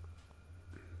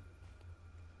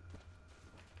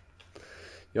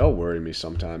 Y'all worry me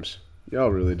sometimes. Y'all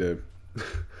really do.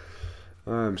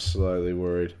 I'm slightly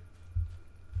worried.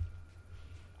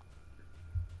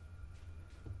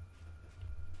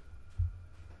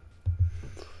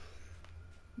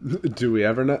 Do we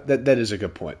ever know? That is a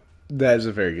good point. That is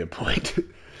a very good point.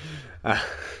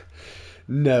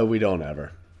 No, we don't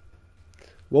ever.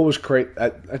 What was great?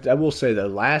 I will say that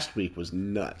last week was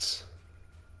nuts.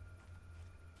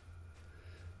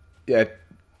 Yeah,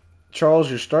 Charles,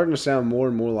 you're starting to sound more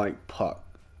and more like Puck.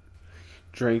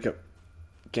 Drink a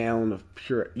gallon of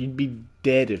pure. You'd be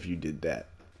dead if you did that.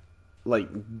 Like,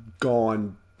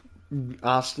 gone.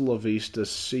 Hasta la vista.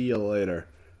 See you later.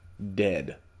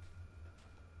 Dead.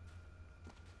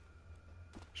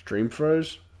 Stream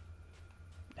froze?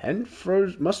 And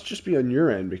froze must just be on your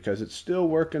end because it's still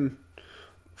working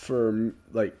for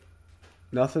like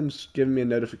nothing's giving me a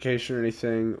notification or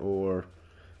anything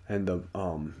and the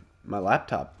my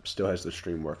laptop still has the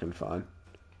stream working fine.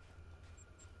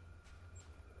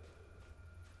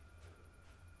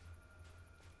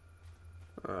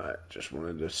 Alright, just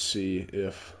wanted to see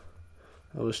if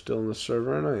I was still in the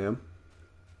server, and I am.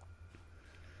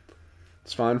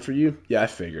 It's fine for you? Yeah, I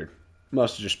figured.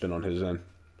 Must have just been on his end.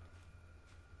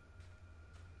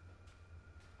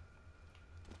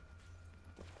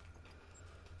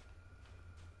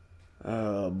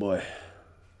 Oh boy.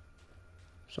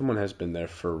 Someone has been there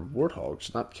for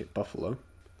warthogs, not Cape Buffalo.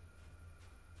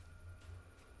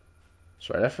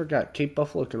 Sorry, I forgot. Cape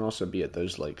Buffalo can also be at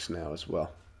those lakes now as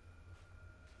well.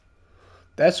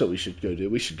 That's what we should go do.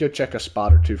 We should go check a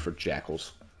spot or two for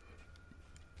jackals.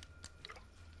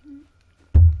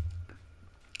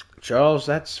 Charles,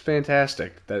 that's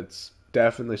fantastic. That's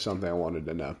definitely something I wanted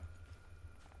to know.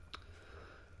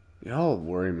 Y'all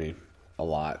worry me a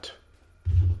lot.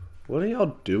 What do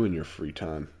y'all do in your free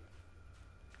time?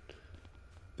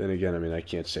 Then again, I mean, I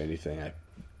can't say anything. I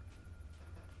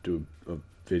do a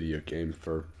video game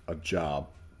for a job,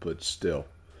 but still.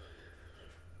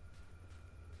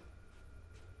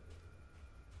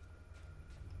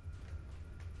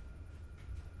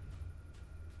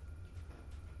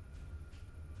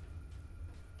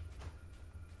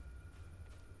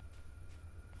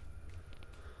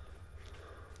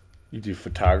 You do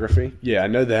photography? Yeah, I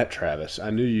know that, Travis. I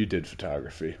knew you did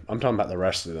photography. I'm talking about the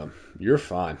rest of them. You're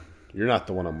fine. You're not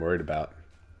the one I'm worried about.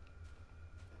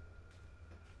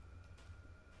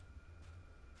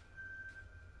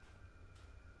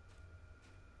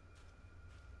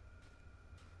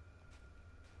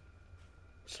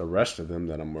 It's the rest of them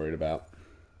that I'm worried about.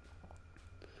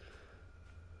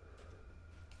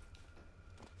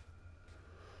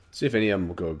 See if any of them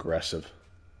will go aggressive.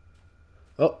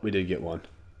 Oh, we did get one.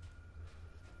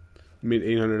 Made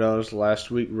 $800 last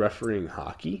week refereeing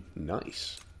hockey.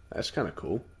 Nice. That's kind of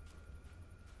cool.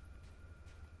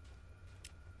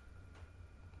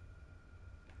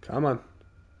 Come on.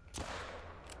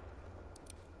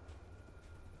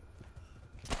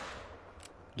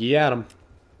 Get him.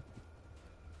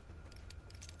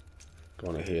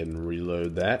 Going ahead and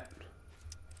reload that.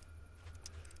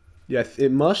 Yeah,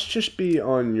 it must just be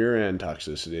on your end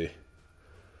toxicity.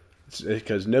 It's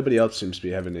because nobody else seems to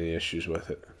be having any issues with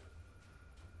it.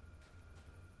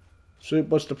 Soup,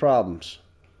 what's the problems?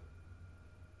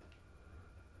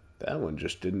 That one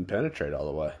just didn't penetrate all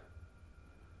the way.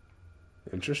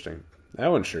 Interesting.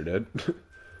 That one sure did.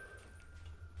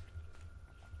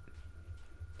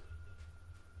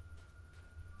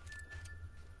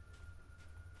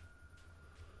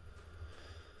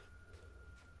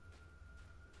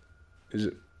 Is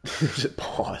it is it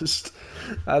paused?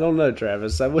 I don't know,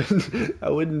 Travis. I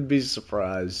wouldn't be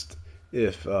surprised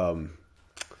if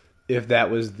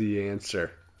that was the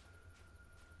answer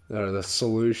or the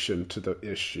solution to the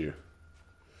issue.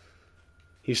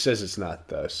 He says it's not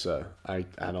though, so I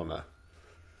don't know.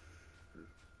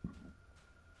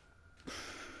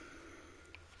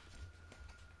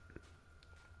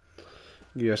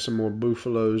 You got some more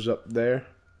buffaloes up there.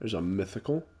 There's a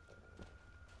mythical.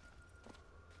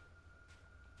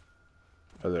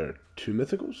 Are there two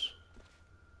mythicals?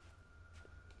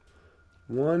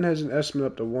 One has an estimate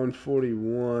up to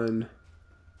 141.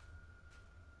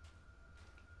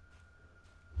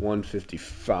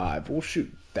 155. We'll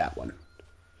shoot that one.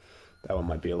 That one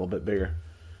might be a little bit bigger.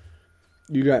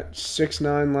 You got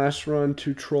 6-9 last run,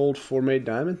 2 trolled, 4 made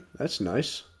diamond. That's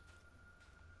nice.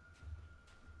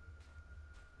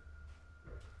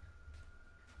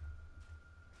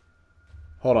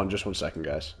 Hold on just 1 second,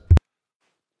 guys.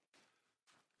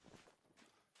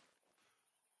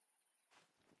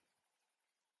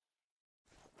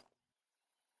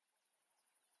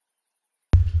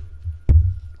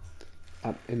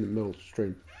 I'm in the middle of the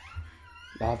stream.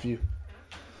 Love you.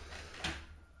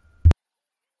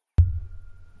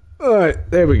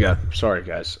 Alright, there we go. Sorry,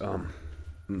 guys.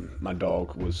 My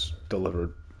dog was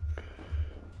delivered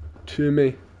to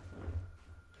me.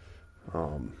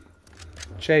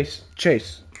 Chase,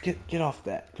 get off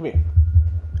that.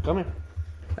 Come here.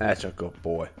 That's a good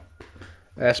boy.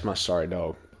 That's my sorry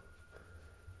dog.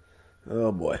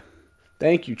 Oh boy.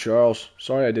 Thank you, Charles.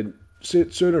 Sorry I didn't see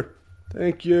it sooner.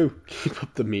 Thank you. Keep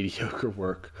up the mediocre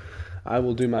work. I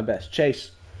will do my best.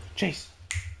 Chase,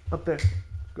 up there.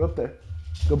 Go up there.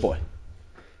 Good boy.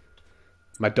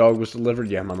 My dog was delivered.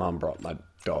 Yeah, my mom brought my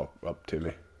dog up to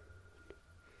me.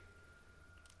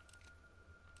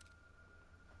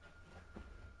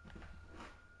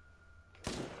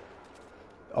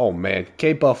 Oh man,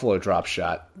 Cape Buffalo drop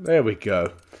shot. There we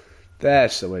go.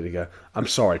 That's the way to go. I'm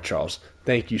sorry, Charles.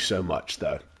 Thank you so much,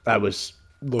 though. I was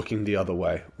looking the other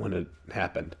way when it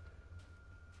happened.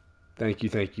 Thank you,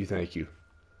 thank you, thank you.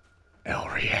 L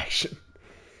reaction.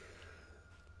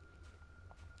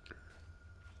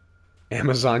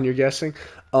 Amazon, you're guessing?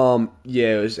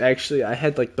 Yeah, it was actually I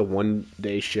had like the 1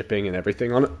 day shipping and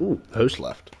everything on it. Ooh, host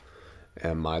left.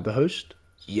 Am I the host?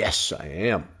 Yes, I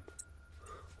am.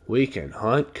 We can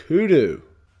hunt kudu.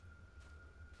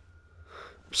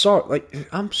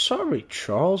 I'm sorry,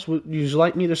 Charles. Would you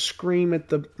like me to scream at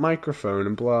the microphone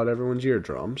and blow out everyone's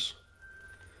eardrums?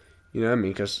 You know what I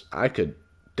mean? Because I could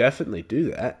definitely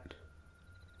do that.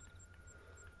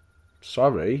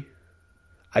 Sorry.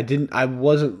 I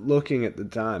wasn't looking at the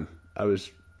time. I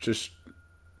was just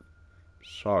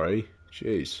sorry.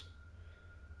 Jeez.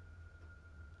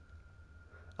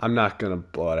 I'm not gonna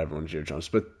blow out everyone's eardrums,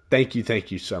 but thank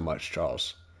you so much,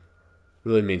 Charles.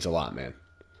 Really means a lot, man.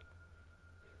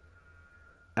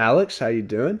 Alex, how you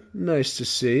doing? Nice to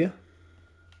see you.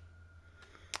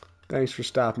 Thanks for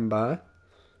stopping by.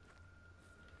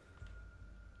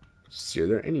 Let's see, are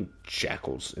there any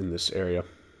jackals in this area?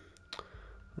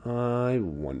 I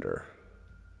wonder.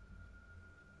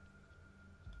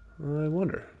 I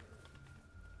wonder.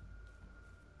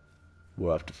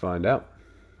 We'll have to find out.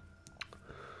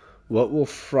 What will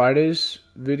Friday's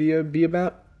video be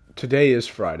about? Today is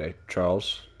Friday,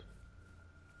 Charles.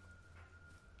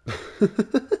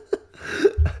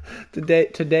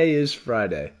 Today is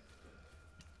Friday.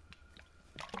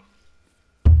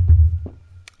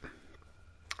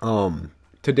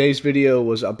 Today's video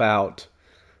was about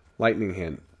lightning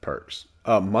hand perks.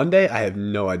 Monday, I have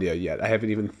no idea yet. I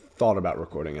haven't even thought about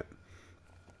recording it.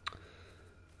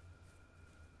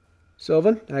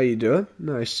 Sylvan, how you doing?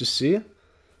 Nice to see you.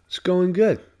 It's going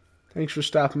good. Thanks for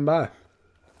stopping by.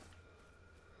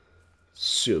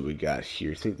 So we got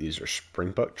here. I think these are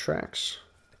springbuck tracks.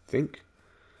 I think.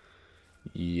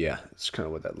 Yeah, that's kind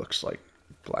of what that looks like.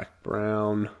 Black,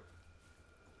 brown.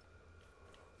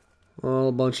 Well,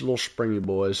 a bunch of little springy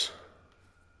boys.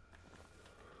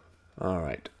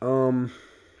 Alright,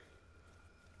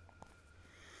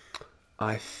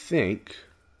 I think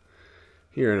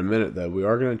here in a minute, though, we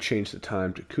are going to change the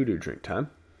time to kudu drink time.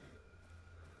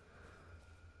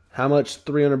 How much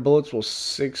 300 bullets will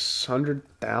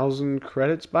 600,000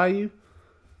 credits buy you?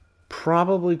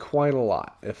 Probably quite a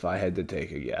lot, if I had to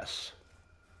take a guess.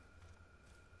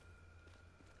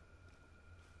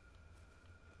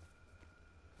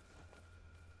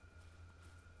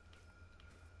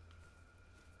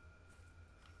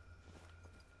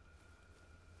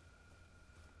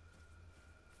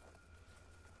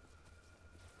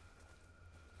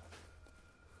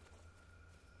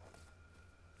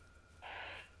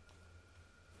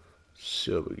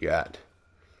 So we got,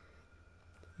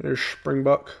 there's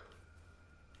Springbuck.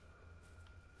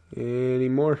 Any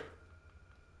more?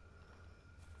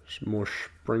 Some more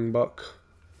Springbuck.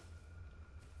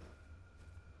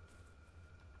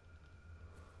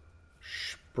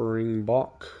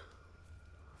 Springbok.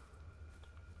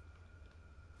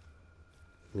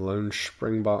 Lone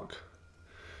Springbok.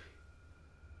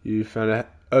 You found out,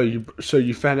 so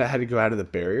you found out how to go out of the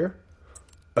barrier?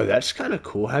 Oh, that's kind of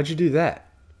cool. How'd you do that?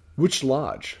 Which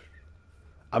lodge?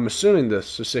 I'm assuming the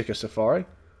Sasika Safari.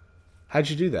 How'd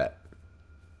you do that?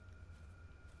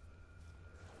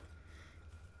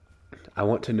 I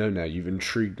want to know now. You've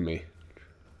intrigued me.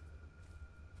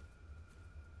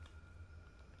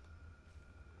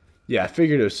 Yeah, I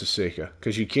figured it was Sasika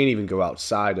because you can't even go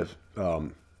outside of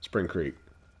Spring Creek.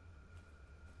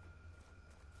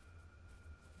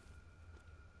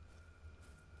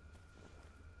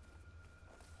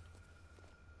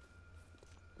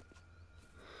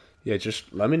 Yeah,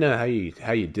 just let me know how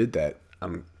you did that.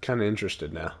 I'm kind of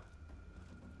interested now.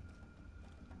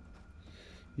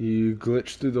 You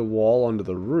glitched through the wall onto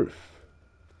the roof.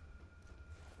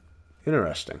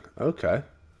 Interesting. Okay.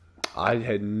 I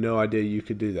had no idea you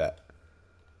could do that.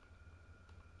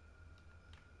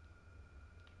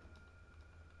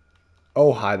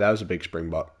 Oh, hi, that was a big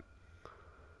springbuck.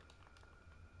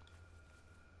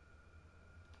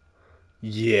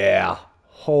 Yeah.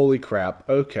 Holy crap.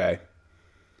 Okay.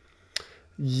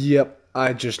 Yep.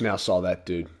 I just now saw that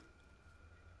dude.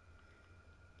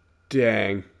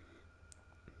 Dang.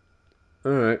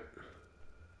 Alright.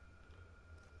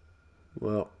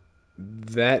 Well,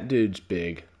 that dude's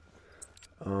big.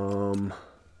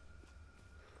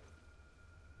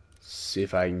 See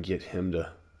if I can get him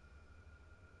to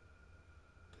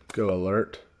go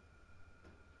alert.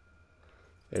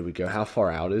 There we go. How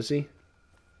far out is he?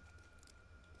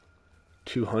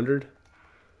 200?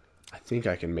 I think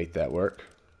I can make that work.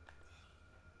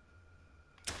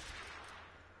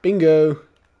 Bingo.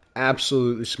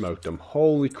 Absolutely smoked him.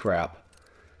 Holy crap.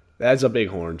 That's a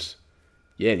bighorns.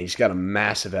 Yeah, and he's got a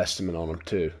massive estimate on him,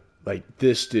 too. Like,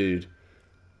 this dude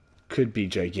could be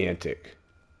gigantic.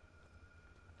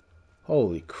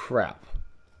 Holy crap.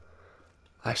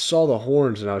 I saw the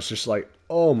horns and I was just like,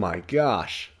 oh my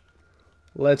gosh.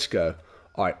 Let's go.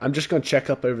 Alright, I'm just going to check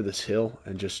up over this hill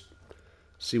and just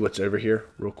see what's over here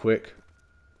real quick.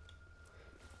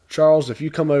 Charles, if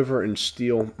you come over and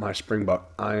steal my springbuck,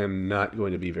 I am not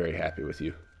going to be very happy with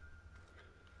you.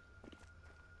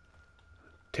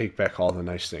 Take back all the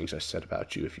nice things I said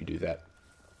about you if you do that.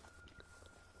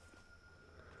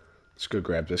 Let's go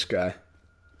grab this guy.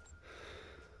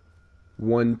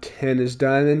 110 is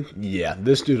diamond. Yeah,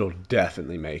 this dude will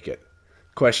definitely make it.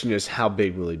 Question is, how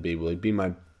big will he be? Will he be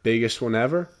my biggest one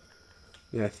ever?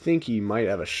 Yeah, I think he might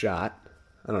have a shot.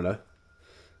 I don't know.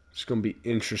 It's going to be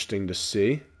interesting to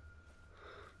see.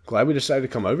 Glad we decided to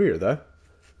come over here, though.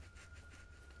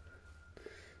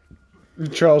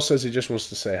 Charles says he just wants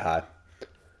to say hi.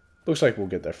 Looks like we'll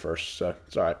get there first, so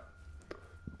it's alright.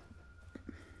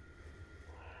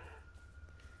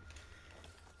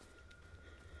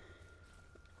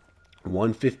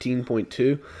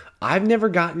 $115.2. I've never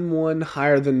gotten one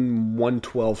higher than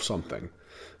 112 something.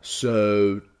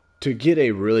 So to get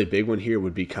a really big one here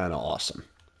would be kind of awesome.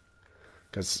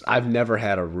 Because I've never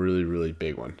had a really, really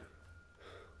big one.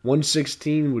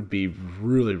 116 would be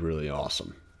really, really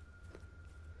awesome.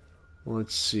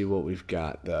 Let's see what we've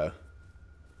got, though.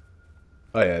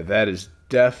 Oh, yeah, that is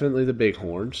definitely the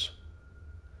bighorns.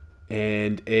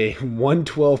 And a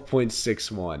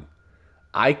 112.61.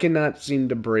 I cannot seem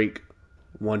to break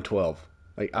 112.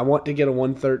 Like, I want to get a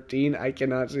 113. I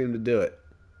cannot seem to do it.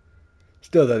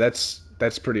 Still, though,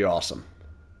 that's pretty awesome.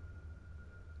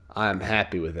 I'm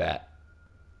happy with that.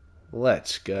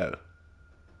 Let's go.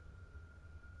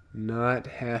 Not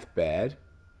half bad.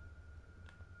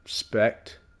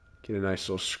 Respect. Get a nice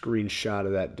little screenshot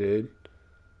of that dude.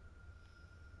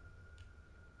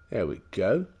 There we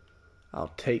go.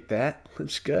 I'll take that.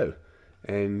 Let's go.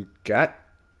 And got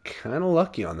kind of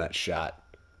lucky on that shot.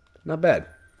 Not bad.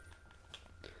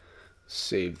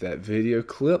 Save that video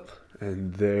clip.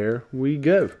 And there we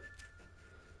go.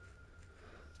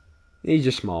 He's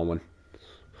a small one.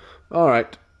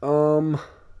 Alright.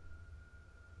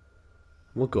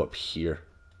 We'll go up here.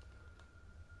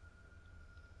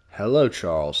 Hello,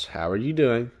 Charles. How are you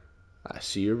doing? I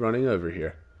see you're running over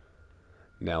here.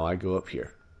 Now I go up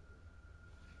here.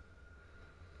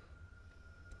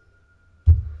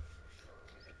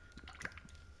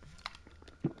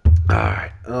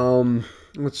 Alright,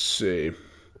 let's see.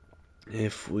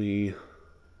 If we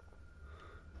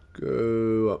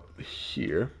go up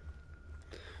here.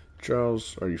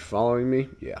 Charles, are you following me?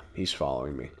 Yeah, he's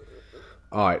following me.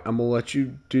 Alright, I'm going to let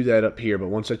you do that up here, but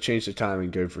once I change the time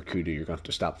and go for Kudu, you're going to have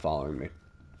to stop following me.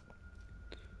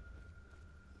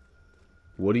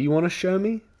 What do you want to show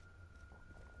me?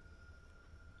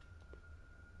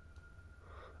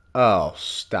 Oh,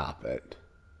 stop it.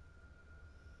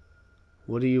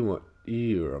 What do you want?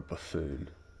 You're a buffoon.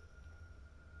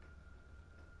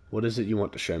 What is it you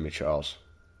want to show me, Charles?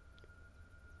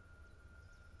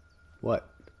 What?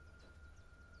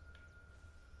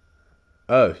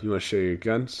 Oh, you want to show your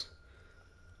guns?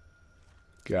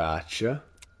 Gotcha.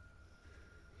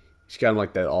 He's got them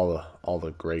like that, all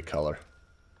the gray color.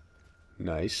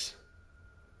 Nice.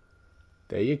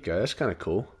 There you go. That's kind of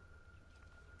cool.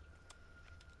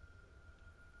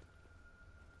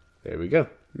 There we go.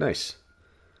 Nice.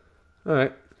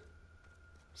 Alright.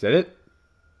 Is that it?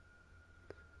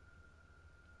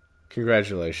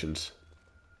 Congratulations.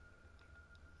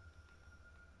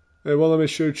 Hey, well, let me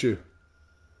shoot you. It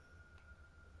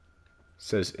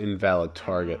says invalid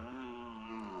target.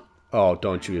 Oh,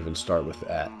 don't you even start with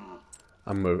that.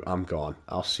 I'm gone.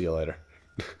 I'll see you later.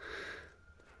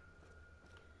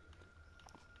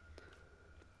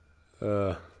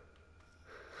 Oh,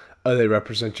 they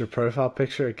represent your profile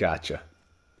picture? Gotcha.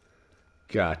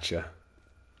 Gotcha.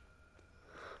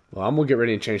 Well, I'm going to get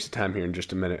ready and change the time here in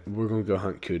just a minute. We're going to go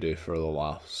hunt kudu for a little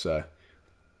while, so...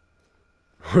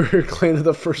 We're claiming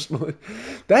the first one.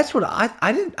 That's what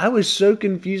I didn't... I was so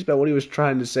confused about what he was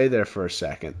trying to say there for a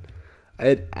second. I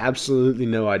had absolutely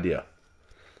no idea.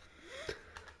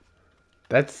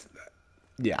 That's...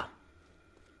 Yeah.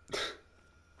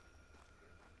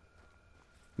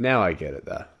 Now I get it,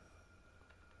 though.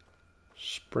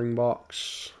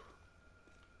 Springboks.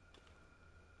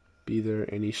 Be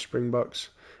there any Springboks?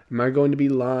 Am I going to be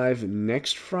live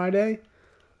next Friday?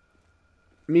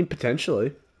 I mean,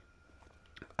 potentially.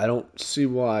 I don't see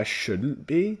why I shouldn't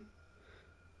be.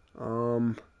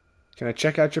 Can I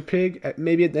check out your pig?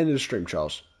 Maybe at the end of the stream,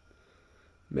 Charles.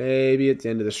 Maybe at the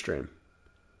end of the stream.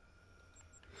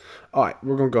 Alright,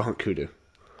 we're going to go hunt kudu.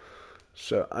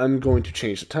 So I'm going to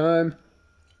change the time.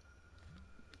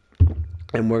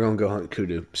 And we're going to go hunt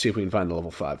kudu. See if we can find a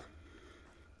level 5.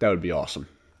 That would be awesome.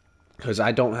 Because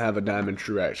I don't have a Diamond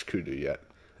Truax kudu yet.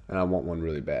 And I want one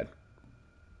really bad.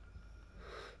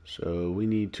 So we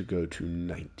need to go to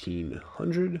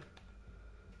 1900.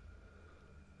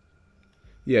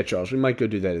 Yeah, Charles, we might go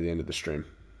do that at the end of the stream.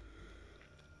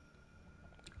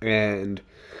 And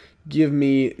give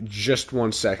me just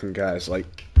 1 second, guys.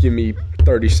 Like, give me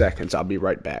 30 seconds. I'll be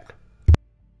right back.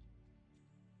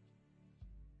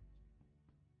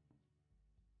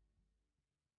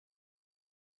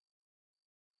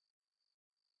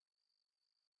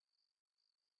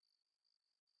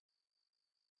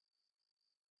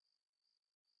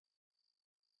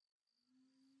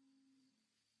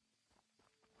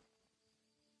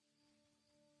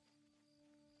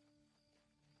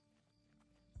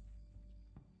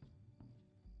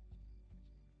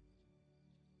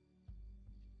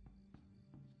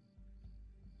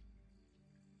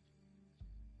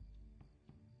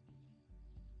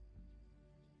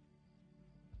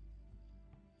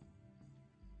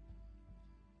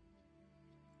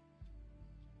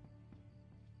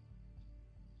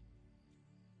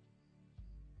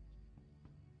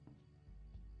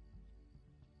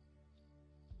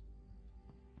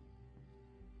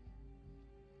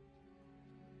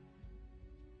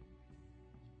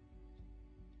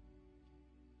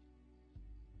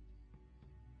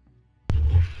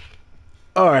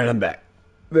 Alright, I'm back.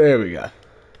 There we go.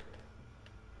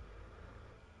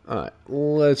 Alright,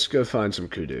 let's go find some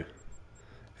kudu.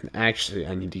 And actually,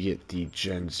 I need to get the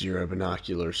Gen 0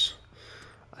 binoculars.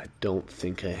 I don't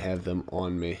think I have them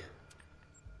on me.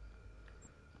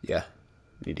 Yeah,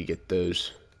 need to get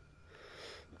those.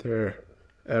 They're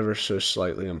ever so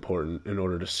slightly important in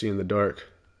order to see in the dark.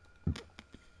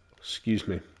 Excuse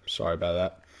me. Sorry about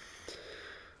that.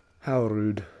 How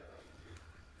rude.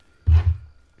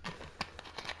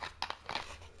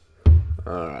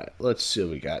 Alright, let's see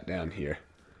what we got down here.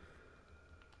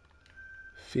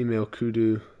 Female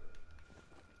kudu.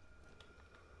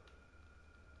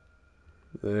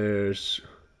 There's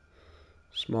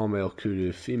small male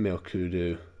kudu, female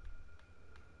kudu.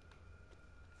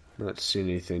 Not seeing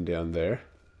anything down there.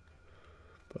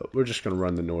 But we're just going to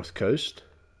run the north coast.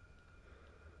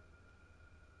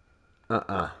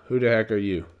 Who the heck are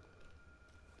you?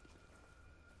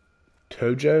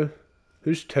 Tojo?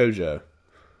 Who's Tojo?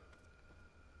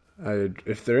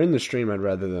 If they're in the stream, I'd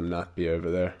rather them not be over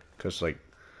there. Because, like,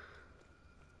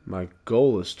 my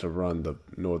goal is to run the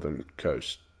northern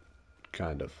coast.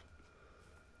 Kind of.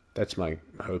 That's my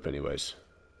hope anyways.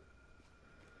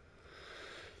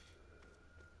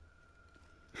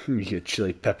 You get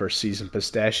chili pepper seasoned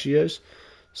pistachios.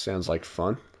 Sounds like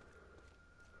fun.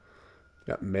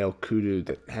 Got male kudu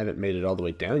that haven't made it all the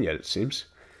way down yet, it seems.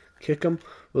 Kick him.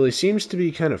 Well, he seems to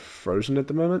be kind of frozen at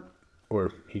the moment.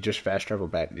 Or he just fast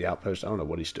traveled back to the outpost. I don't know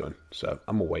what he's doing. So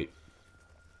I'm going to wait.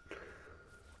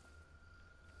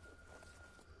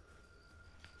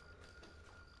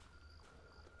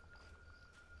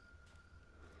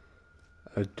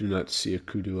 I do not see a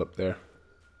kudu up there.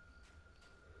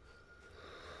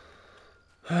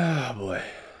 Ah, boy.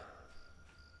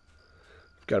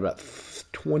 Got about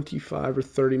 25 or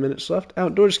 30 minutes left.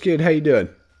 Outdoors kid, how you doing?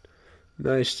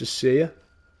 Nice to see you.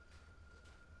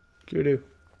 Kudu.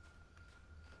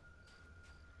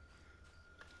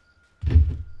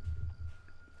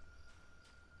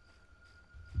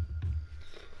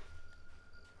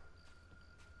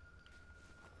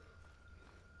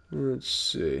 Let's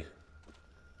see.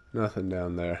 Nothing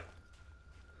down there.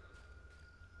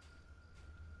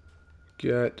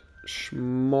 Got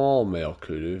small male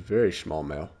kudu, very small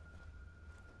male.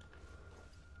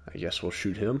 I guess we'll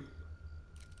shoot him.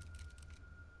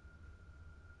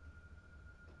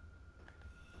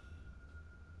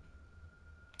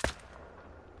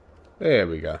 There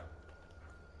we go.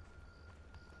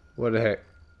 What the heck?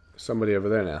 Somebody over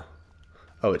there now.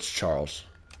 Oh, it's Charles.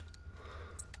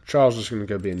 Charles is going to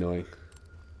go be annoying.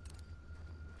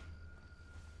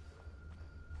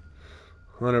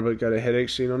 Hunter, but got a headache,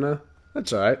 so you don't know?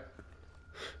 That's alright.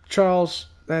 Charles,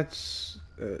 that's...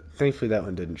 thankfully that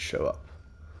one didn't show up.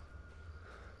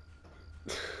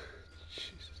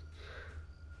 Jesus.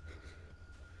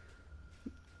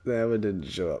 That one didn't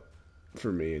show up.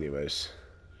 For me, anyways.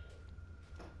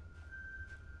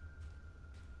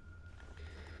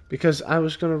 Because I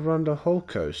was going to run the whole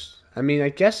coast. I mean, I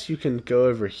guess you can go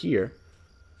over here.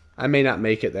 I may not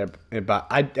make it there, but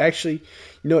I actually,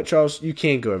 you know what, Charles? You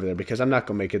can go over there because I'm not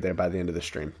going to make it there by the end of the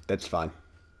stream. That's fine.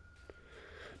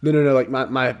 No. Like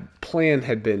my plan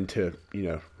had been to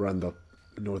run the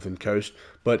northern coast,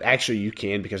 but actually you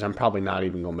can because I'm probably not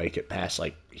even gonna make it past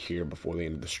like here before the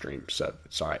end of the stream, so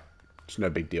it's all right. It's no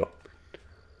big deal.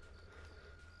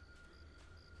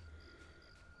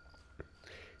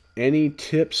 Any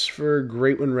tips for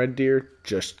great one red deer?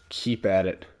 Just keep at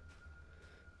it.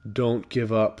 Don't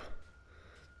give up.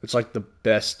 It's like the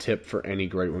best tip for any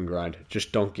great one grind.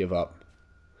 Just don't give up.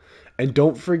 And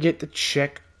don't forget to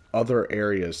check other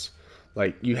areas.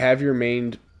 Like you have your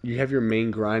main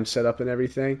grind set up and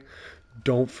everything.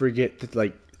 Don't forget to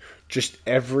like just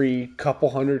every couple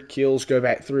hundred kills go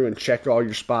back through and check all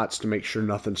your spots to make sure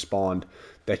nothing spawned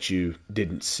that you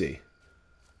didn't see.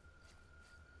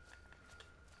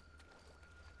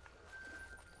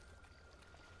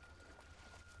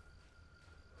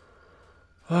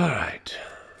 All right.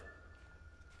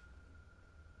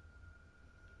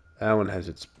 That one has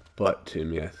its butt to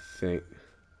me, I think.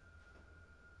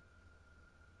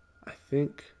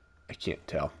 I can't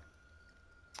tell.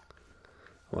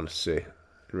 I want to see. I'd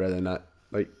rather not.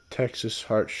 Like Texas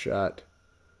Heart Shot.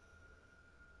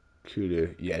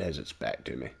 Kudu. Yeah, it has its back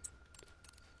to me.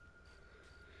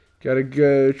 Gotta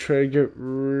go try to get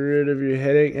rid of your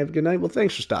headache. Have a good night. Well,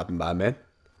 thanks for stopping by, man.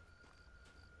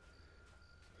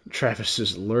 Travis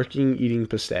is lurking eating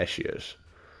pistachios.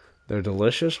 They're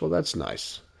delicious? Well, that's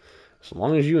nice. As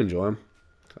long as you enjoy them.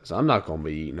 Because I'm not going to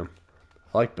be eating them.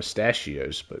 I like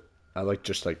pistachios, but I like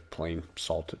just like plain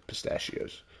salted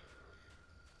pistachios.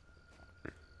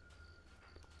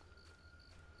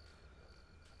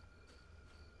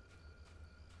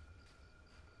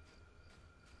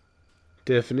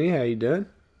 Tiffany, how you doing?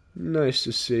 Nice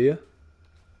to see you.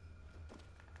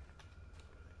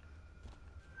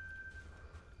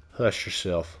 Hush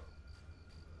yourself.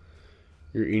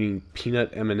 You're eating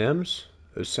peanut M&Ms?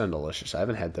 Those sound delicious. I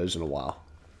haven't had those in a while.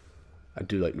 I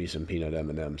do like me some peanut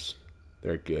M&Ms.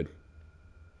 They're good.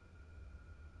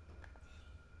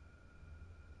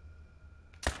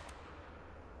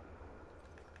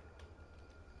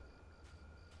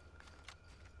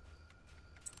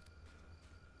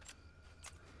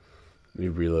 Let me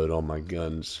reload all my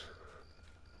guns.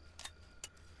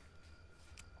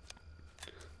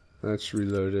 That's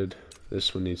reloaded.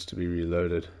 This one needs to be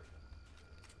reloaded.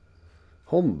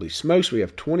 Holy smokes, we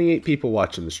have 28 people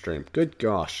watching the stream. Good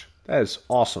gosh. That is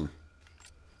awesome.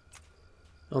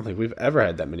 I don't think we've ever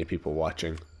had that many people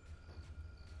watching.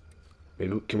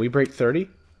 Maybe can we break 30?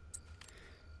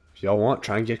 If y'all want,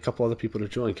 try and get a couple other people to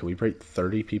join. Can we break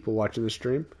 30 people watching the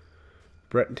stream?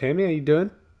 Brett and Tammy, how you doing?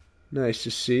 Nice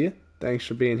to see you. Thanks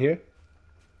for being here.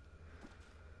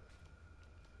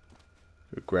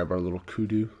 We'll grab our little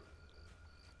kudu.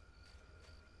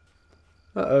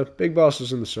 Uh-oh, Big Boss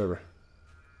is in the server.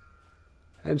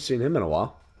 I hadn't seen him in a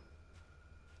while.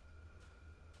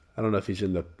 I don't know if he's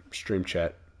in the stream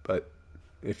chat, but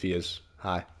if he is,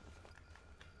 hi.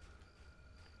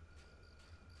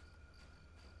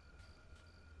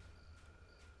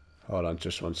 Hold on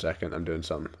just 1 second. I'm doing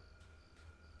something.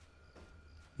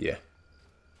 Yeah.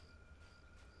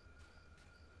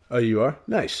 Oh, you are?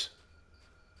 Nice.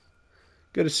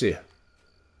 Good to see you.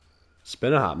 It's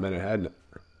been a hot minute, hasn't it?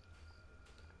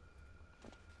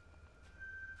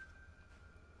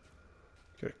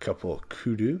 Got a couple of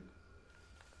kudu.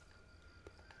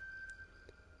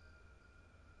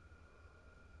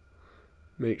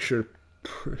 Make sure to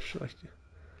push like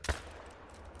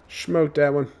smoke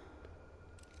that one.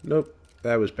 Nope,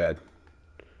 that was bad.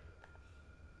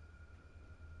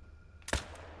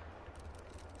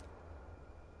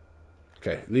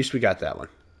 Okay, at least we got that one.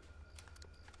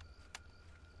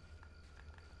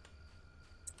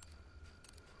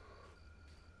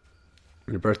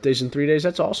 Your birthday's in 3 days?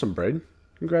 That's awesome, Braden.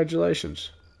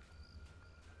 Congratulations.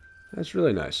 That's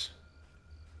really nice.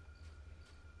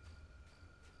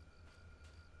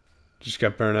 Just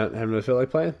got burned out and haven't really felt like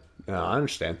playing? No, I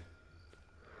understand.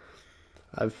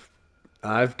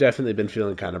 I've definitely been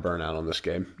feeling kind of burnt out on this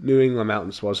game. New England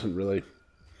Mountains wasn't really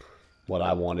what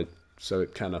I wanted, so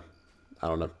it kind of, I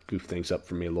don't know, goofed things up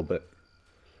for me a little bit.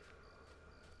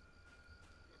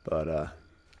 But,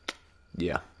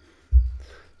 yeah.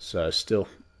 So I still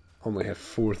only have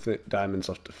 4 diamonds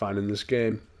left to find in this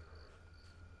game.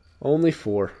 Only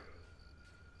 4.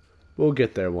 We'll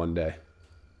get there one day.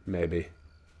 Maybe.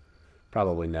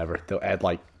 Probably never. They'll add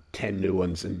like 10 new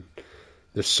ones in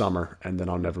this summer, and then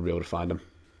I'll never be able to find them.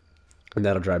 And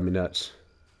that'll drive me nuts.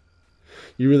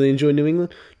 You really enjoy New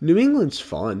England? New England's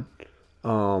fun.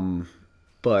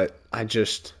 But I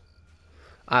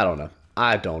don't know.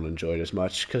 I don't enjoy it as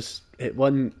much because it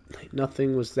wasn't,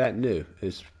 nothing was that new.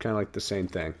 It's kind of like the same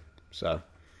thing. So,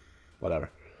 whatever.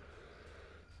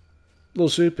 Little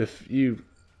Soup, if you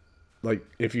Like,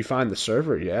 if you find the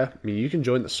server, yeah. I mean, you can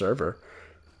join the server.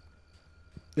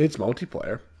 It's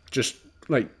multiplayer. Just,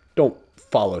 like, don't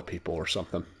follow people or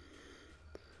something.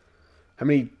 How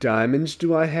many diamonds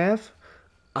do I have?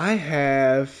 I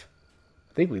have...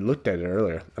 I think we looked at it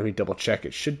earlier. Let me double check.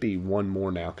 It should be one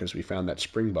more now because we found that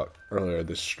springbuck earlier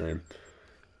this stream.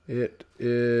 It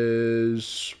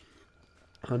is...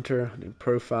 Hunter, hunting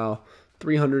profile,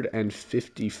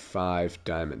 355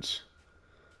 diamonds.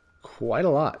 Quite a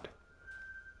lot.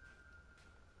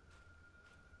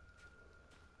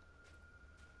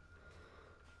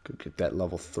 Go get that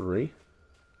level 3.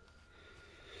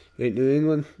 Ain't New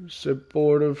England so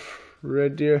bored of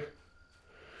Red Deer?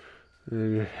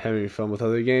 And you're having fun with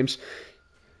other games?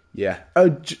 Yeah.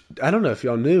 Oh, I don't know if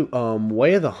y'all knew.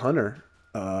 Way of the Hunter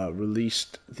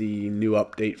released the new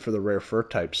update for the rare fur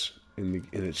types in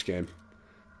its game.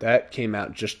 That came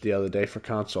out just the other day for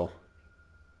console.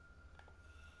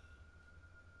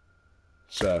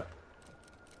 So,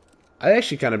 I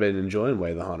actually kind of been enjoying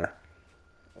Way of the Hunter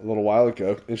a little while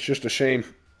ago. It's just a shame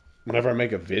whenever I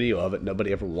make a video of it,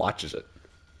 nobody ever watches it.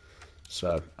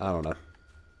 So, I don't know.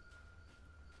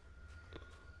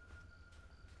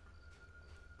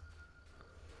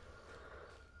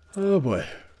 Oh boy.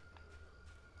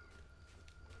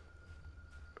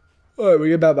 Alright,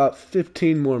 we got about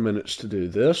 15 more minutes to do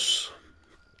this.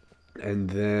 And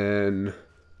then...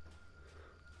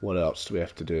 what else do we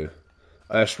have to do?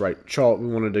 Oh, that's right. We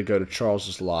wanted to go to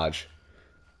Charles's Lodge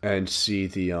and see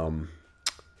the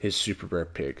his super rare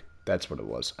pig. That's what it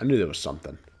was. I knew there was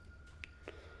something.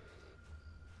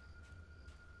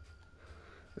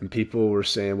 And people were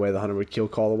saying Way of the Hunter would kill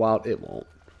Call of the Wild. It won't.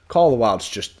 Call of the Wild's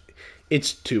just...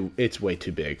 It's way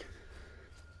too big.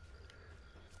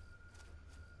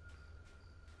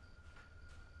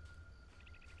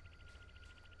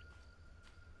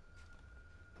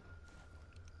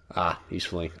 Ah, he's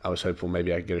fleeing. I was hopeful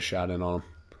maybe I could get a shot in on him.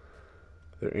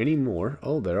 Are there any more?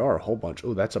 Oh, there are a whole bunch.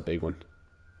 Oh, that's a big one.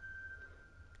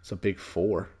 It's a big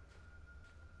 4.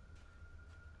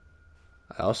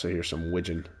 I also hear some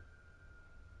widgeon.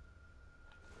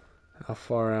 How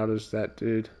far out is that,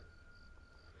 dude?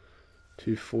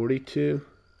 242.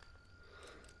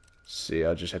 See,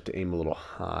 I'll just have to aim a little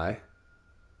high.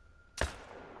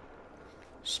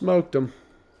 Smoked him.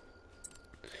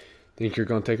 Think you're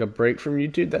going to take a break from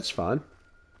YouTube? That's fine.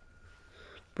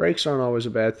 Breaks aren't always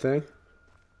a bad thing.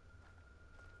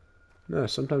 No,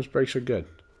 sometimes breaks are good.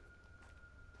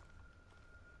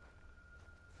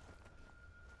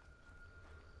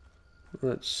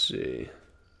 Let's see.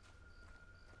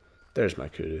 There's my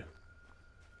kudu.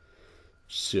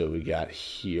 See what we got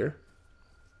here.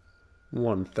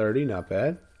 130, not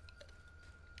bad.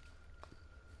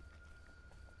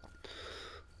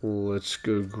 Let's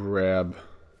go grab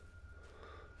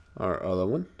our other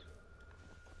one.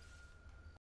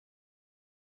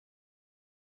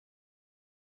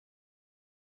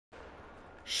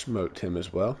 Smoked him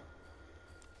as well.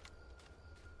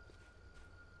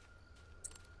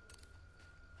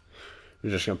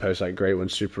 You're just gonna post like great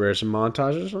ones, super rares, and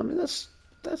montages. I mean, that's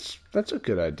a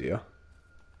good idea.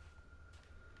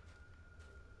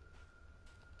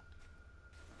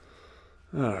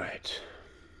 All right.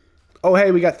 Oh,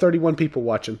 hey, we got 31 people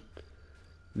watching.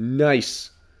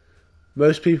 Nice.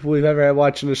 Most people we've ever had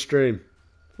watching a stream.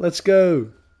 Let's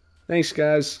go. Thanks,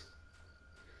 guys.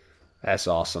 That's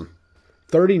awesome.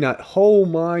 39. Oh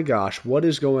my gosh, what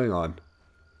is going on?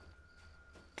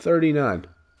 39.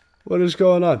 What is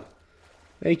going on?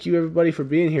 Thank you, everybody, for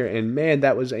being here. And man,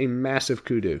 that was a massive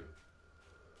kudu.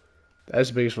 That's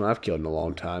the biggest one I've killed in a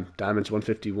long time. Diamonds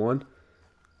 151.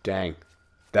 Dang.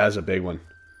 That was a big one.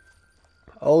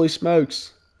 Holy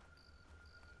smokes.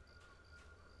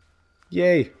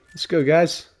 Yay. Let's go,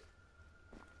 guys.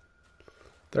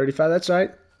 35, that's right.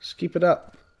 Just keep it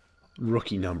up.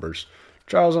 Rookie numbers.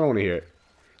 Charles, I don't want to hear it.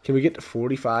 Can we get to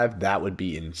 45? That would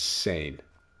be insane.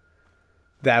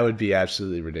 That would be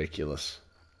absolutely ridiculous.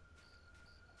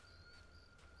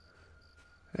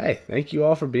 Hey, thank you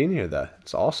all for being here, though.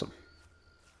 It's awesome.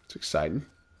 It's exciting.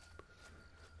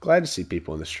 Glad to see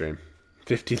people in the stream.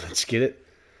 50, let's get it.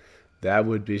 That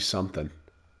would be something.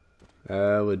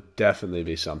 That would definitely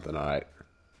be something, alright.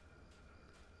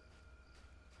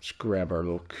 Let's grab our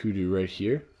little kudu right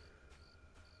here.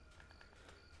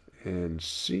 And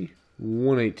see.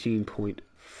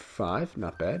 118.5,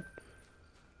 not bad.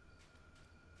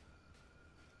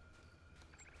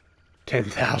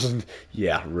 10,000?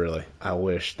 Yeah, really. I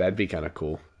wish. That'd be kind of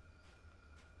cool.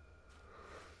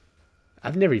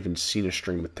 I've never even seen a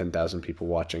stream with 10,000 people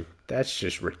watching. That's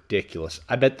just ridiculous.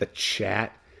 I bet the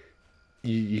chat,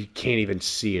 you can't even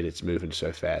see it. It's moving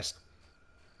so fast.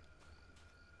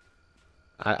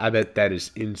 I bet that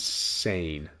is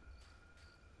insane.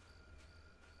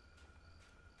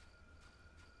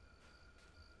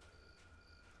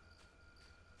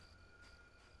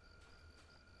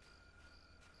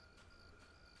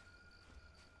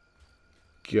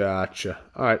 Gotcha.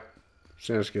 All right.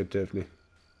 Sounds good, Tiffany.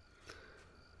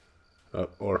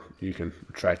 Or you can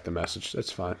retract the message.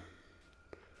 That's fine.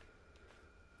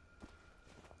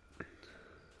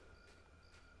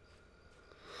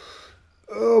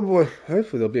 Oh boy.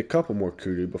 Hopefully there'll be a couple more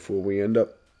kudu before we end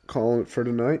up calling it for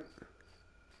tonight.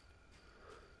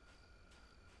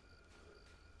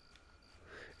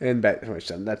 And back to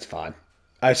 27. That's fine.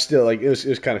 I still like it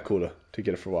was kind of cool to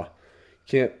get it for a while.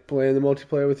 Can't play in the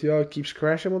multiplayer with y'all. It keeps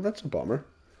crashing. Well, that's a bummer.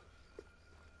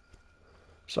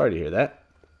 Sorry to hear that.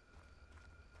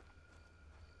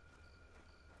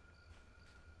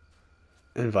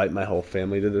 Invite my whole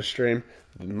family to the stream.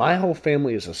 My whole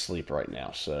family is asleep right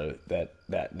now, so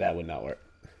that would not work.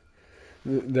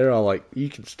 They're all like, "You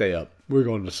can stay up. We're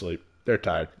going to sleep." They're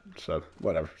tired, so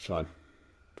whatever. It's fine.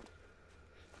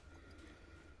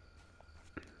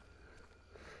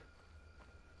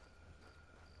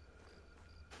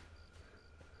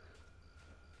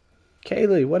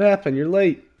 Kaylee, what happened? You're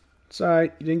late. It's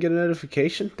alright. You didn't get a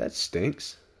notification? That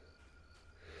stinks.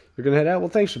 You're gonna head out? Well,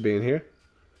 thanks for being here.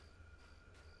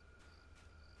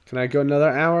 Can I go another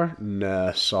hour?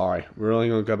 Nah, sorry. We're only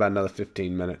gonna go about another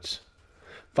 15 minutes.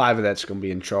 5 of that's gonna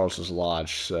be in Charles's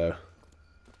Lodge, so.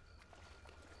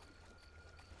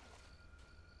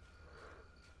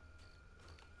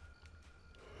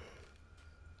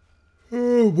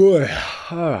 Oh boy.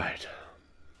 Alright.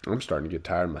 I'm starting to get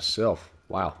tired myself.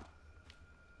 Wow.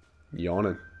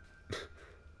 Yawning.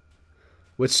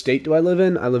 What state do I live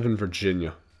in? I live in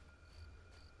Virginia.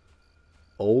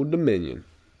 Old Dominion.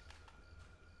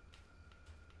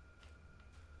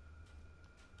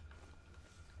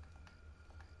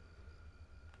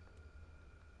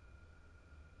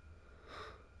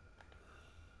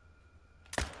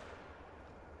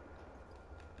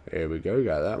 There we go.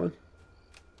 Got that one.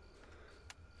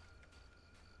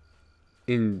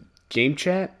 In game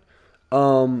chat?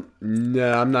 No,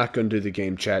 I'm not going to do the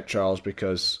game chat, Charles,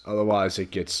 because otherwise it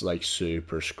gets like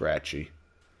super scratchy.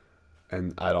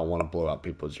 And I don't want to blow out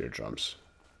people's eardrums.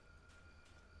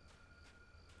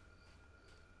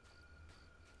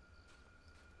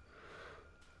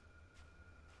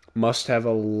 Must have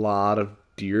a lot of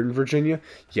deer in Virginia?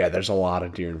 Yeah, there's a lot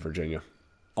of deer in Virginia.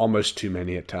 Almost too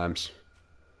many at times.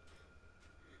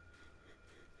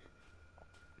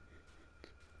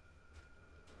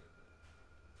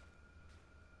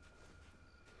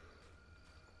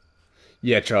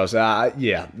 Yeah, Charles.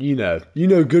 Yeah, you know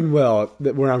good and well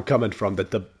that where I'm coming from. That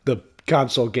the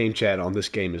console game chat on this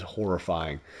game is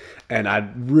horrifying, and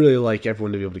I'd really like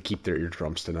everyone to be able to keep their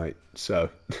eardrums tonight.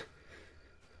 So,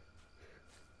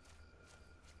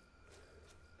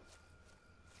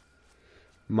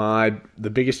 the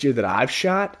biggest deer that I've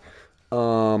shot,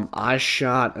 I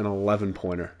shot an 11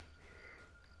 pointer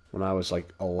when I was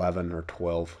like 11 or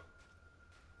 12.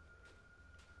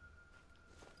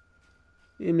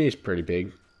 I mean, it's pretty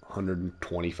big,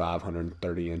 125,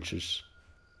 130 inches,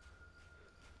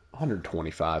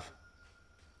 125.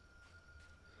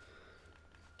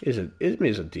 Is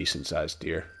a decent sized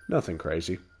deer. Nothing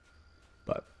crazy,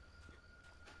 but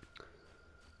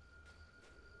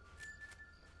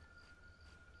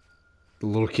the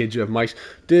little kids who have mics,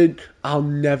 dude. I'll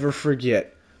never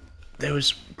forget. There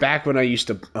was back when I used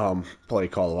to play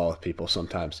Call of All with people.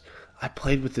 Sometimes I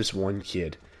played with this one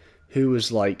kid who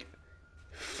was like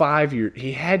 5 years.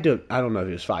 He had to. I don't know if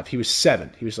he was 5. He was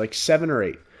 7. He was like 7 or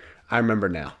 8. I remember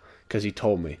now because he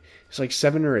told me. He's like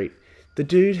 7 or 8. The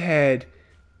dude had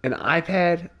an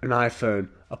iPad, an iPhone,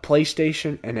 a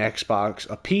PlayStation, an Xbox,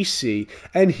 a PC,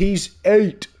 and he's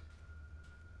 8.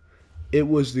 It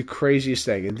was the craziest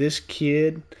thing. And this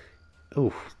kid,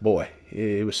 oh boy,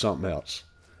 it was something else.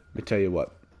 Let me tell you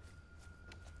what.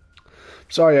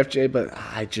 Sorry, FJ, but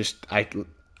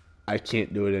I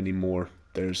can't do it anymore.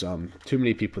 There's too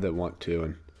many people that want to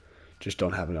and just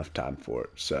don't have enough time for it.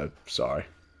 So sorry.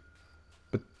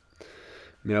 But I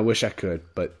mean, I wish I could,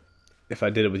 but if I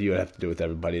did it with you, I'd have to do it with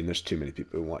everybody, and there's too many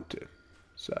people who want to.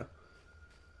 So.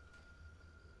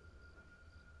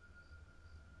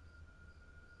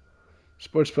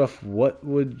 Sports Buff, what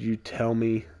would you tell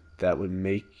me that would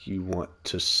make you want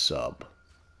to sub?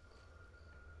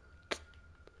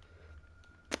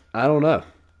 I don't know.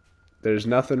 There's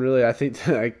nothing really I think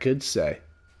that I could say.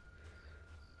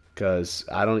 Cuz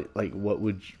I don't like what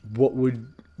would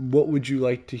you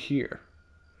like to hear?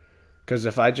 Cuz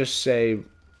if I just say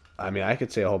I mean I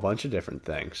could say a whole bunch of different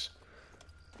things.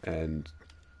 And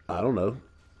I don't know.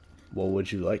 What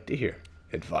would you like to hear?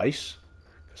 Advice?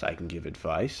 Because I can give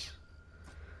advice.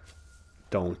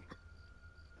 Don't.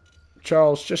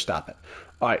 Charles, just stop it.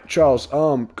 All right, Charles.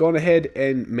 Going ahead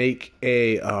and make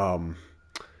a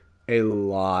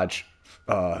lodge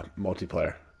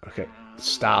multiplayer. Okay,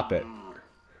 stop it.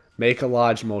 Make a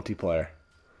lodge multiplayer.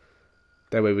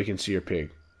 That way we can see your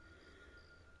pig.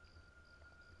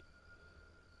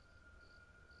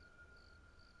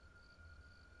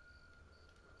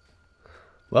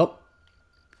 Well,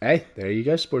 hey, there you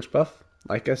go, Sports Buff.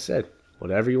 Like I said,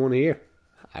 whatever you want to hear,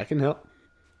 I can help.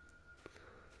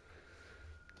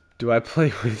 Do I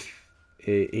play with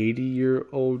a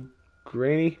 80-year-old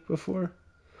granny before?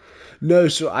 No,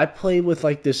 so I played with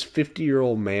like this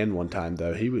 50-year-old man one time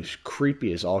though. He was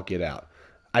creepy as all get out.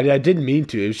 I didn't mean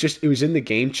to. It was in the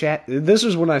game chat. This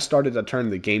was when I started to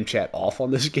turn the game chat off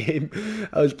on this game.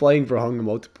 I was playing for Hunger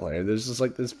multiplayer. There's just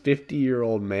like this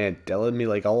 50-year-old man telling me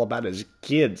like all about his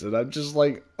kids, and I'm just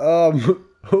like,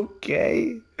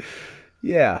 okay,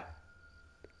 yeah.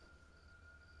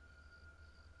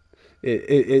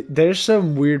 There's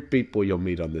some weird people you'll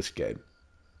meet on this game.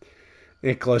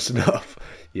 Close enough,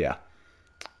 yeah.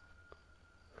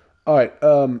 All right,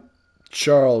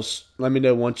 Charles, let me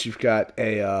know once you've got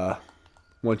a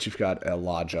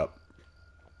lodge up.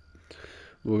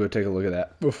 We'll go take a look at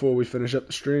that before we finish up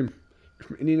the stream.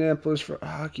 From Indianapolis for a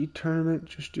hockey tournament.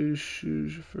 Just do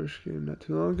shoes your first game not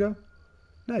too long ago.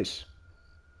 Nice.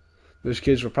 Those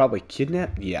kids were probably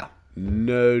kidnapped? Yeah,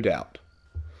 no doubt.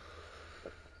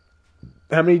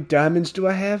 How many diamonds do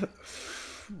I have?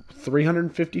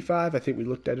 355. I think we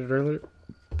looked at it earlier.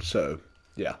 So,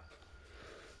 yeah.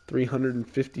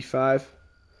 355.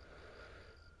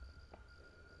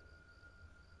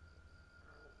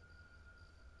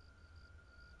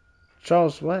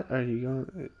 Charles, what are you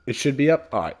going? It should be up.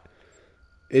 All right.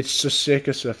 It's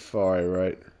Jessica Safari,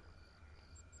 right?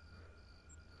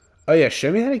 Oh yeah,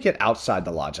 show me how to get outside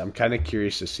the lodge. I'm kind of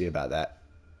curious to see about that.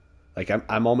 Like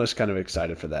I'm almost kind of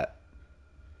excited for that.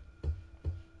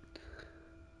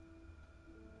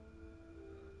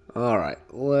 All right,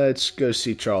 let's go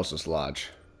see Charles's lodge.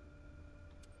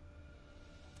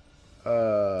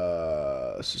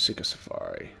 Jessica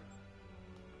Safari.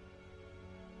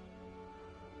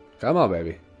 Come on,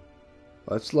 baby.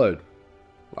 Let's load.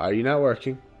 Why are you not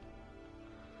working?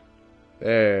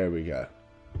 There we go.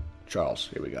 Charles,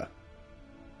 here we go.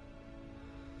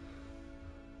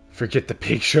 Forget the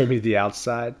pig, show me the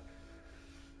outside.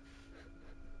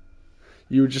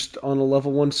 You were just on a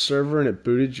level 1 server and it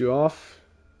booted you off?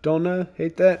 Don't know?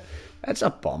 Hate that? That's a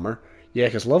bummer. Yeah,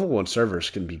 because level 1 servers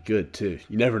can be good too.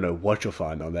 You never know what you'll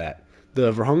find on that.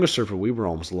 The Verhunga server we were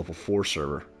on was a level 4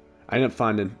 server. I ended up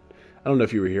finding, I don't know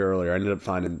if you were here earlier, I ended up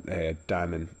finding a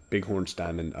diamond, Bighorn's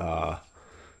diamond,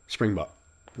 Springbuck,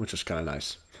 which was kind of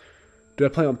nice. Do I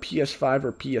play on PS5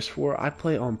 or PS4? I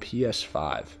play on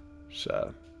PS5,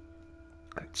 so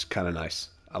it's kind of nice.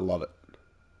 I love it.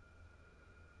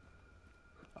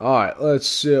 Alright, let's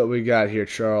see what we got here,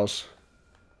 Charles.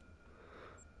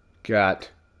 Got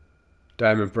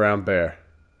Diamond Brown Bear.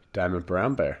 Diamond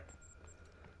Brown Bear.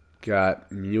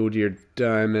 Got Mule Deer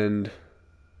Diamond.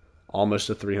 Almost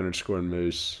a 300 scoring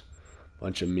moose.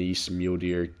 Bunch of meese, mule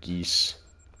deer, geese.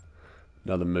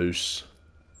 Another moose.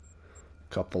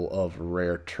 Couple of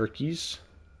rare turkeys.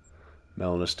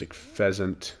 Melanistic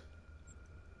pheasant.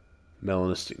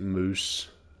 Melanistic moose.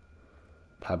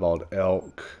 Piebald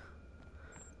elk.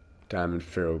 Diamond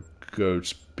Pharaoh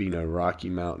goats. Beano Rocky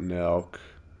Mountain elk.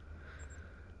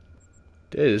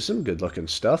 Dude, there's some good looking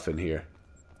stuff in here.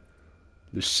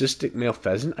 Leucistic male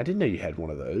pheasant. I didn't know you had one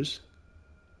of those.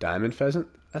 Diamond pheasant.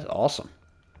 That's awesome.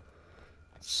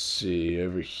 Let's see.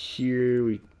 Over here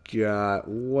we got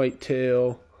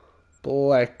whitetail,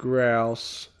 black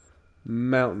grouse,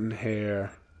 mountain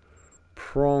hare,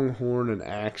 pronghorn, and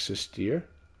axis deer.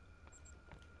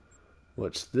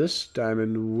 What's this?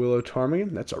 Diamond willow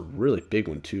ptarmigan. That's a really big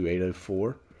one too.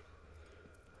 804.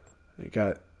 I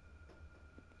got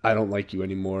I don't like you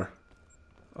anymore.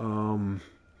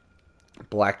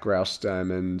 Black grouse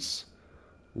diamonds,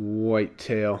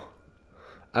 whitetail.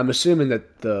 I'm assuming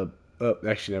that the. Oh,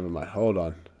 actually, never mind. Hold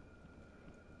on.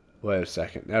 Wait a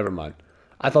second. Never mind.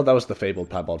 I thought that was the fabled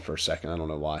piebald for a second. I don't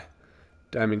know why.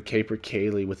 Diamond caper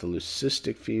Kaylee with a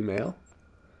leucistic female.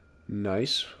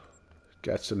 Nice.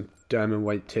 Got some diamond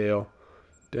whitetail,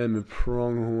 diamond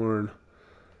pronghorn,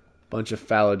 bunch of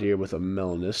fallow deer with a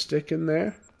melanistic in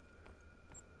there.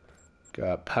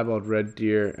 Got piebald red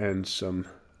deer and some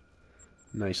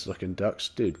nice looking ducks.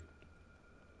 Dude.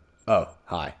 Oh,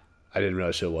 hi. I didn't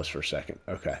realize who it was for a second.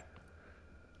 Okay.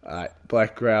 Alright.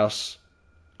 Black grouse.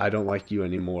 I don't like you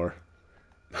anymore.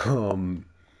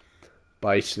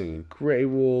 Bison and gray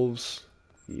wolves.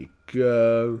 Here you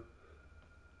go.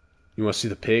 You want to see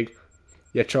the pig?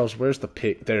 Yeah, Charles, where's the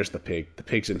pig? There's the pig. The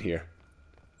pig's in here.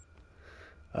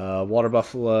 Water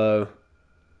buffalo,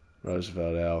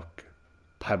 Roosevelt elk,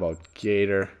 piebald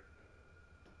gator,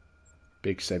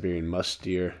 big Siberian musk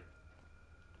deer,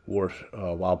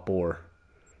 wild boar,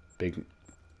 big.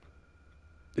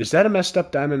 Is that a messed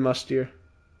up diamond musk deer?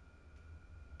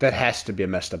 That has to be a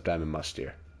messed up diamond musk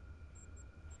deer.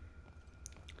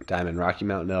 Diamond Rocky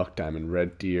Mountain elk, diamond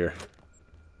red deer.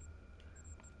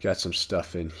 Got some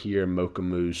stuff in here. Mocha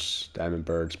moose, diamond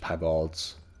birds,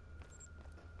 piebalds.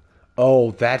 Oh,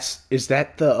 is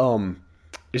that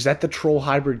the troll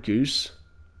hybrid goose?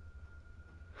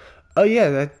 Oh yeah,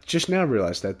 that just now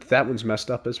realized that one's messed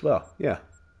up as well. Yeah.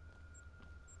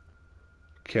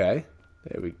 Okay,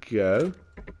 there we go.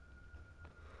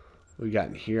 We got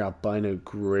in here albino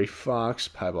gray fox,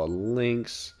 piebald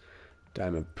lynx,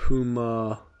 diamond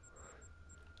puma.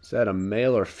 Is that a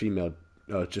male or female?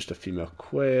 Oh, just a female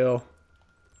quail.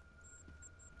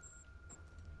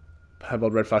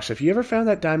 Piebald red fox. Have you ever found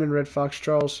that diamond red fox,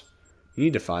 Charles? You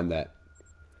need to find that.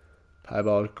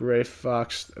 Piebald gray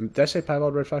fox. Did I say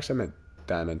piebald red fox? I meant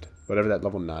diamond. Whatever that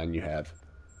level 9 you have.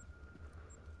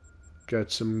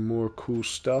 Got some more cool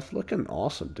stuff. Looking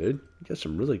awesome, dude. You got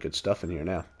some really good stuff in here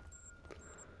now.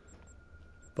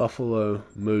 Buffalo,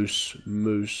 moose,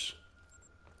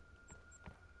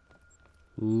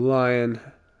 lion,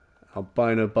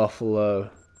 albino buffalo,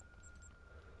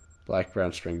 black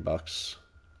brown string bucks,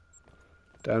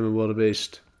 diamond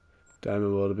wildebeest.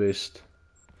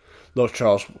 Look,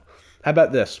 Charles, how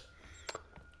about this?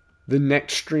 The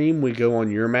next stream we go on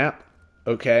your map,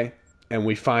 okay, and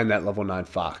we find that level 9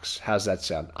 fox. How's that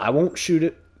sound? I won't shoot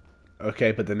it,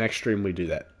 okay, but the next stream we do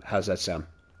that. How's that sound?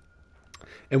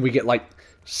 And we get like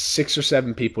 6 or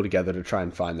 7 people together to try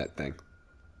and find that thing.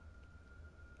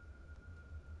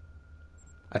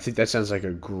 I think that sounds like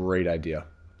a great idea.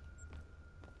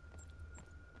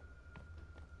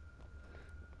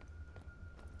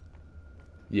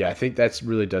 Yeah, I think that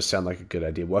really does sound like a good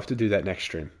idea. We'll have to do that next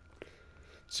stream.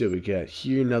 Let's see what we get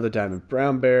here. Another diamond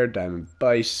brown bear, diamond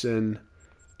bison,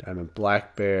 diamond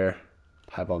black bear,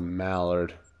 piebald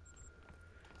mallard.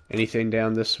 Anything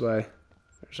down this way?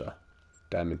 There's a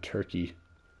diamond turkey,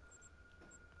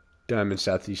 diamond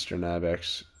southeastern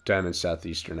ibex, diamond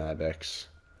southeastern ibex.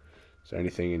 Is there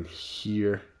anything in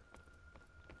here?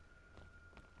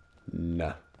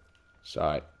 No. It's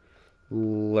alright.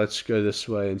 Let's go this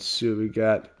way and see what we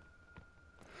got.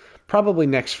 Probably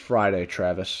next Friday,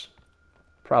 Travis.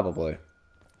 Probably.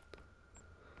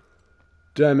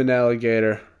 Diamond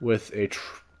alligator with a...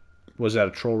 was that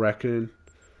a troll raccoon?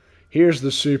 Here's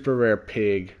the super rare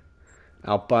pig.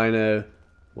 Albino...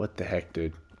 What the heck,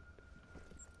 dude?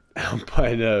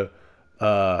 Albino...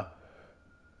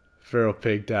 feral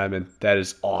pig diamond. That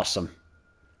is awesome.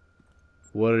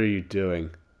 What are you doing?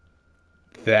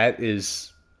 That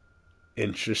is...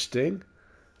 interesting.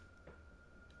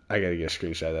 I gotta get a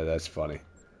screenshot of that. That's funny.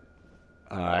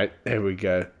 Alright, there we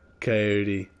go.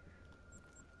 Coyote.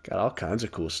 Got all kinds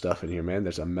of cool stuff in here, man.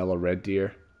 There's a mellow red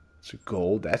deer. It's a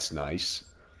gold. That's nice.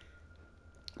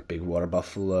 Big water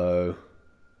buffalo.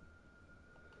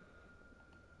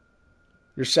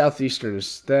 Your southeastern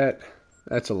is that.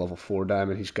 That's a level 4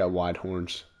 diamond. He's got wide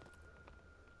horns.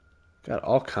 Got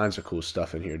all kinds of cool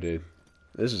stuff in here, dude.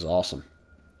 This is awesome.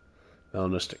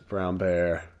 Melanistic brown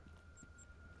bear,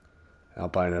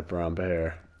 albino brown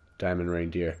bear, diamond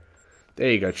reindeer. There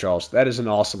you go, Charles. That is an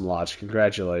awesome lodge.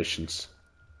 Congratulations.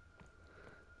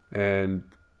 And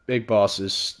Big Boss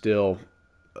is still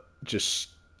just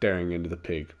staring into the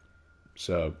pig.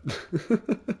 So,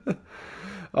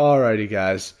 alrighty,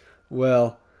 guys.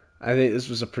 Well, I think this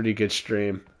was a pretty good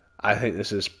stream. I think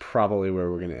this is probably where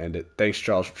we're going to end it. Thanks,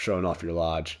 Charles, for showing off your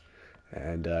lodge.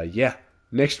 And, yeah.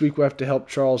 Next week, we'll have to help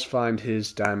Charles find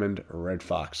his diamond red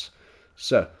fox.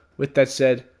 So, with that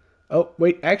said... Oh,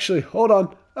 wait, actually, hold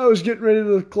on. I was getting ready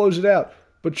to close it out.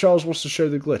 But Charles wants to show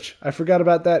the glitch. I forgot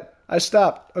about that. I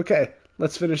stopped. Okay,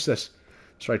 let's finish this.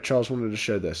 That's right, Charles wanted to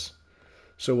show this.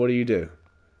 So what do?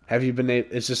 Have you been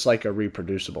able... Is this like a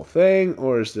reproducible thing?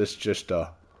 Or is this just a...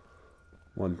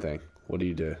 one thing? What do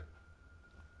you do?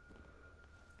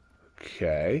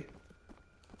 Okay...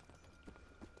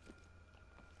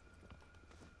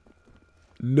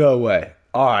 No way.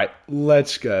 Alright,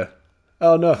 let's go.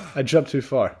 Oh no, I jumped too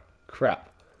far. Crap.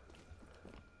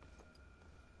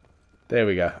 There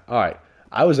we go. Alright.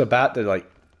 I was about to, like,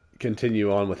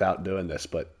 continue on without doing this,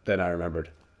 but then I remembered.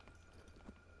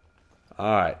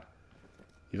 Alright.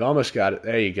 You've almost got it.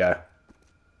 There you go.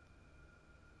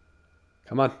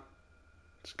 Come on.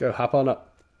 Let's go. Hop on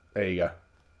up. There you go.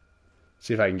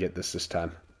 See if I can get this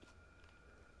time.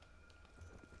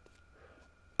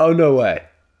 Oh, no way.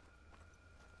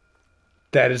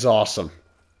 That is awesome.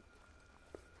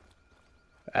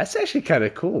 That's actually kind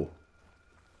of cool.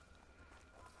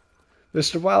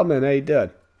 Mr. Wildman, how you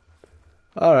doing?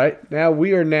 All right, now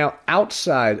we are now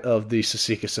outside of the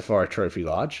Sasika Safari Trophy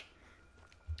Lodge.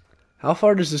 How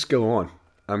far does this go on?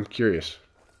 I'm curious.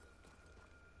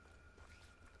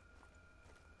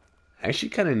 Actually,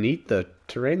 kind of neat the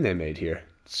terrain they made here.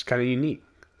 It's kind of unique.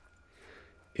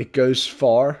 It goes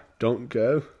far. Don't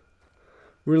go.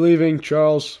 We're leaving,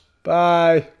 Charles.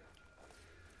 Bye.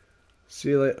 See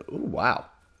you later. Oh, wow.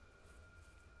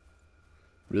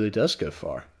 Really does go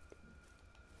far.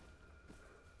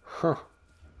 Huh.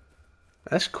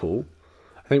 That's cool.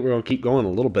 I think we're going to keep going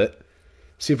a little bit.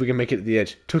 See if we can make it to the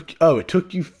edge. It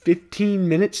took you 15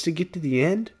 minutes to get to the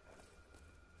end?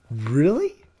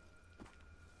 Really?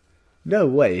 No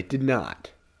way, it did not.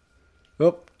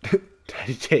 Oh,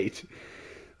 Daddy Tate.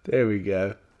 There we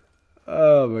go.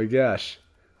 Oh my gosh.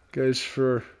 Goes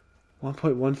for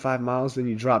 1.15 miles, then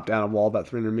you drop down a wall about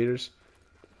 300 meters.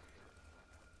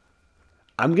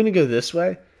 I'm going to go this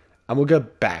way. I'm going to go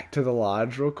back to the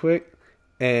lodge real quick.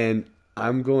 And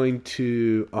I'm going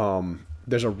to,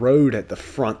 there's a road at the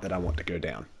front that I want to go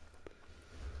down.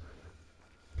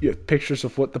 You have pictures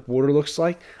of what the border looks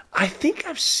like. I think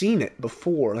I've seen it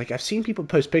before. Like, I've seen people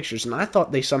post pictures, and I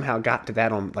thought they somehow got to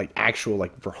that on, like, actual,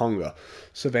 like, Virunga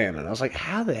Savannah. And I was like,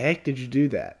 how the heck did you do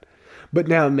that? But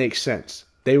now it makes sense.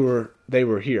 They were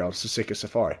here on Sasika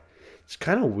Safari. It's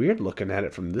kind of weird looking at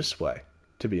it from this way,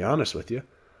 to be honest with you.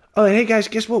 Oh, hey, guys,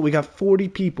 guess what? We got 40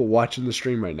 people watching the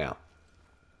stream right now.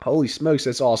 Holy smokes,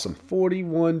 that's awesome.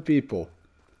 41 people.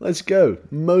 Let's go.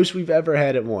 Most we've ever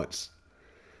had at once.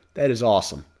 That is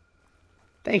awesome.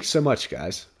 Thanks so much,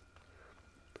 guys.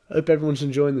 Hope everyone's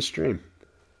enjoying the stream.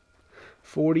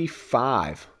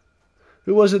 45.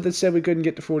 Who was it that said we couldn't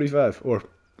get to 45? Or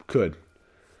could?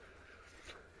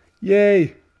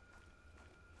 Yay.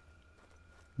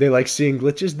 They like seeing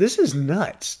glitches? This is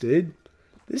nuts, dude.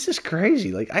 This is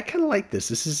crazy. Like, I kind of like this.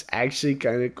 This is actually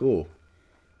kind of cool.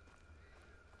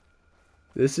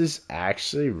 This is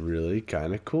actually really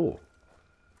kind of cool.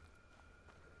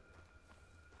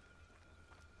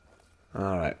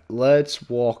 Alright, let's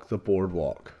walk the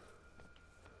boardwalk.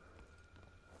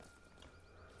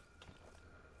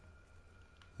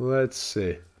 Let's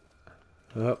see.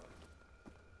 Up.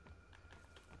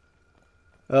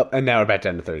 Up, and now we're back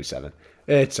down to 37.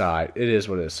 It's alright. It is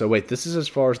what it is. So wait, this is as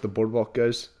far as the boardwalk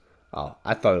goes? Oh,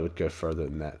 I thought it would go further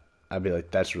than that. I'd be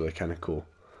like, that's really kind of cool.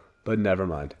 But never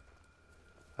mind.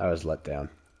 I was let down.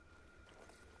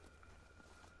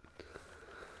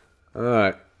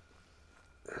 Alright.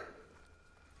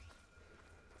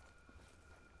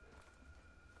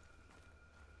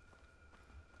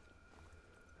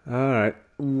 Alright.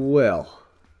 Well,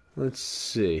 let's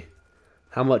see.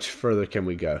 How much further can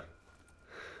we go?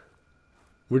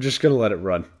 We're just going to let it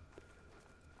run.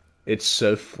 It's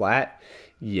so flat.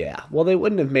 Yeah. Well, they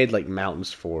wouldn't have made like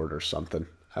mountains for it or something.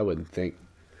 I wouldn't think.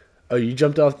 Oh, you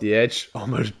jumped off the edge?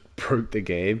 Almost broke the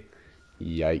game.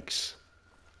 Yikes.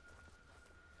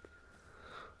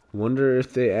 Wonder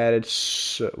if they added.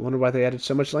 Wonder why they added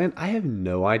so much land. I have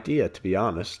no idea, to be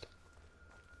honest.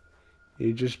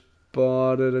 You just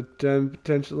bought it at 10,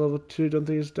 potential level 2. Don't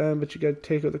think it's done, but you got to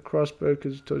take out the crossbow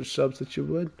because you told your subs that you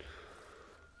would.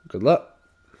 Good luck.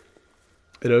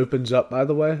 It opens up, by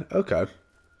the way. Okay.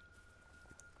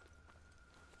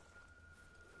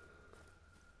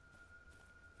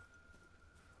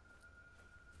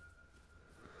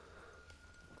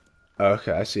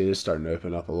 Okay, I see it is starting to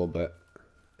open up a little bit.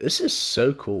 This is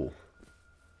so cool.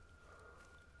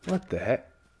 What the heck?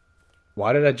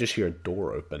 Why did I just hear a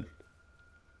door open?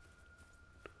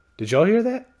 Did y'all hear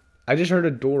that? I just heard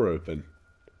a door open.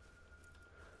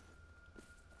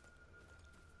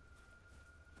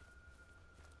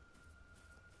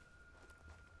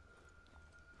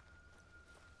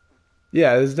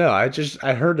 Yeah,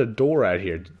 I heard a door out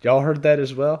here. Y'all heard that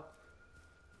as well?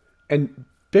 And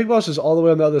Big Boss is all the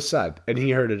way on the other side, and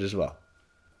he heard it as well.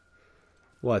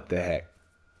 What the heck?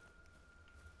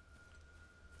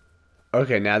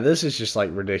 Okay, now this is just like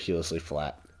ridiculously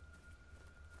flat.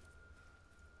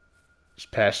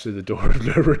 Just pass through the door of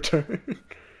no return.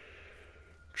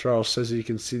 Charles says he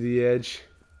can see the edge.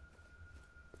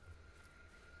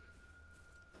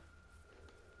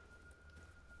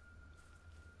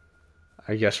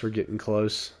 I guess we're getting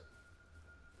close.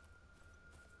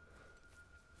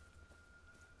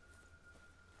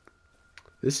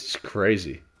 This is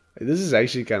crazy. This is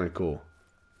actually kind of cool.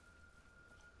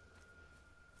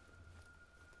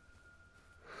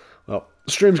 Well,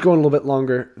 the stream's going a little bit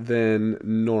longer than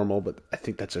normal, but I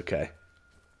think that's okay.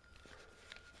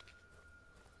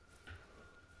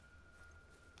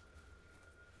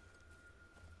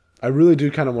 I really do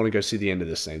kind of want to go see the end of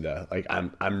this thing though. Like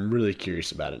I'm really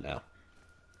curious about it now.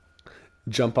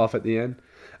 Jump off at the end.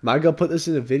 Am I gonna put this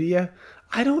in a video?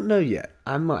 I don't know yet.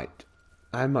 I might.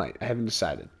 I might. I haven't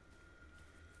decided.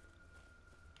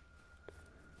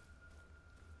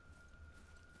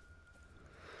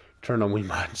 Turn on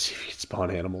WeMod and see if you can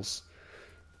spawn animals.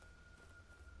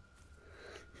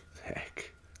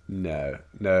 Heck. No.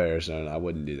 No, Arizona. I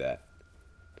wouldn't do that.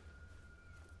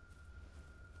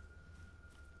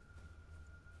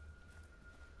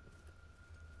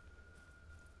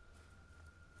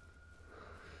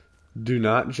 Do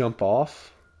not jump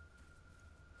off.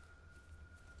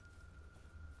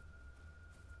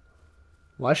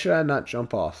 Why should I not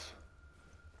jump off?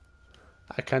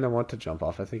 I kind of want to jump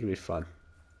off. I think it'd be fun.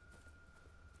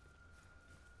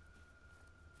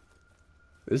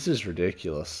 This is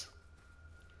ridiculous.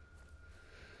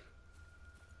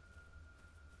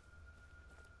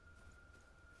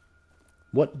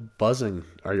 What buzzing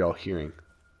are y'all hearing?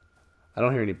 I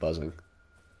don't hear any buzzing.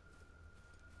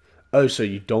 Oh, so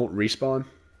you don't respawn?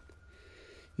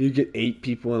 You get 8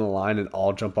 people in a line and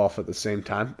all jump off at the same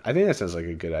time? I think that sounds like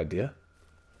a good idea.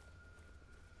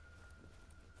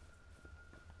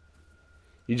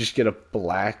 You just get a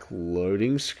black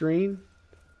loading screen?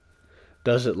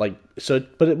 Does it like so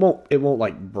but it won't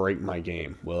like break my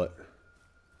game, will it?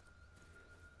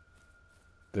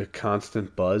 The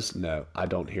constant buzz? No, I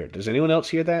don't hear it. Does anyone else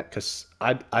hear that? Cuz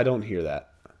I don't hear that.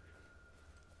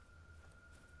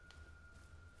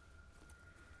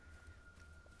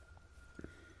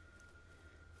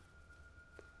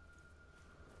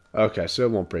 Okay, so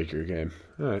it won't break your game.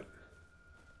 All right.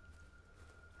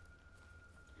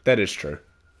 That is true.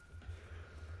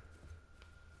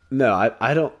 No,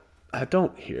 I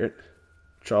don't hear it.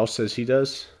 Charles says he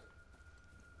does.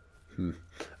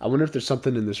 I wonder if there's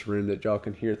something in this room that y'all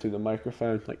can hear through the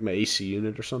microphone, like my AC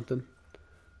unit or something.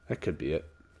 That could be it.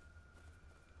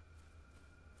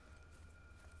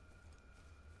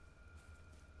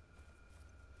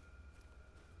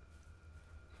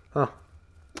 Huh.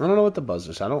 I don't know what the buzz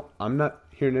is. I'm not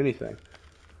hearing anything.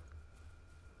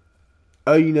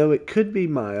 Oh, it could be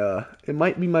it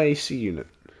might be my AC unit.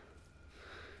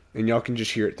 And y'all can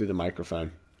just hear it through the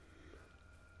microphone.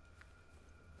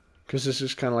 Because this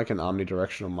is kind of like an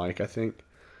omnidirectional mic, I think.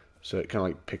 So it kind of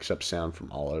like picks up sound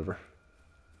from all over.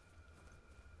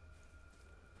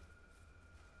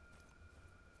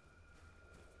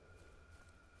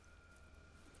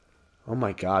 Oh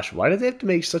my gosh, why did they have to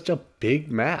make such a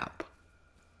big map?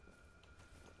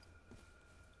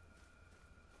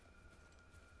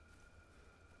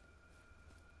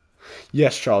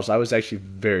 Yes, Charles, I was actually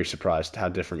very surprised how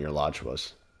different your lodge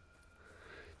was.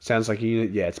 Sounds like a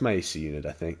unit. Yeah, it's my AC unit,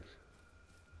 I think.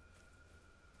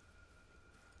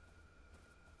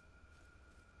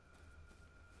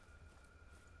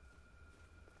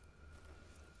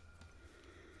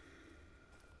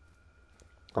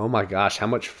 Oh my gosh, how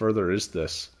much further is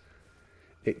this?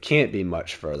 It can't be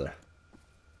much further.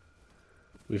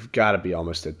 We've got to be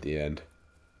almost at the end.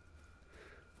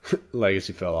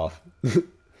 Legacy fell off.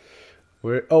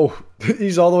 Where? Oh,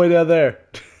 he's all the way down there.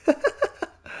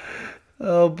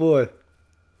 Oh boy.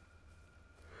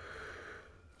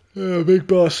 Oh, Big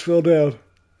Boss fell down.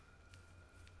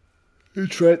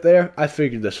 It's right there. I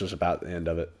figured this was about the end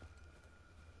of it.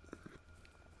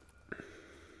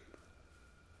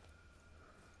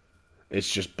 It's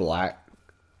just black.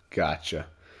 Gotcha.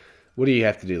 What do you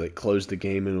have to do? Like close the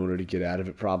game in order to get out of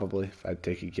it, probably, if I'd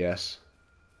take a guess.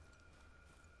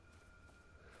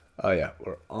 Oh yeah,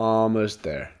 we're almost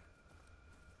there.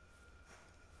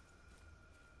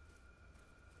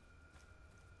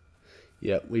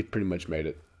 Yep, we've pretty much made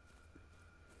it.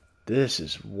 This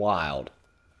is wild.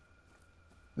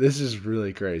 This is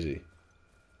really crazy.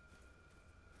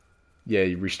 Yeah,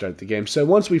 you restart the game. So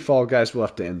once we fall, guys, we'll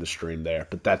have to end the stream there,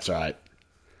 but that's alright.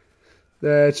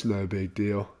 That's no big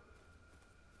deal.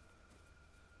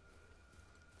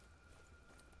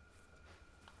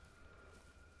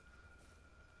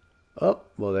 Oh,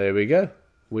 well, there we go.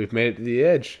 We've made it to the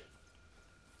edge.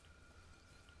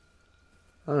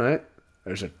 Alright.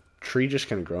 There's a tree just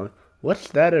kind of growing. What's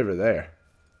that over there?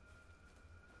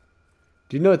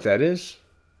 Do you know what that is?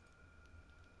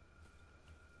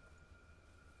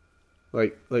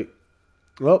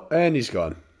 Well, and he's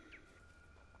gone.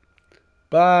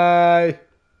 Bye.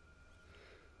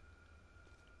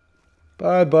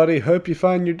 Bye, buddy. Hope you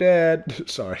find your dad.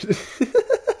 Sorry.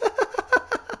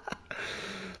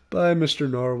 Bye, Mr.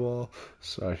 Narwhal.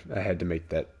 Sorry, I had to make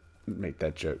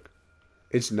that joke.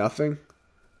 It's nothing.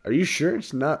 Are you sure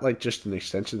it's not like just an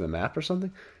extension of the map or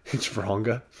something? It's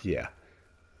Vronga? Yeah.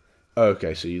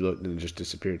 Okay, so you looked and it just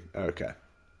disappeared. Okay.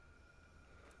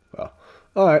 Well,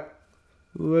 alright.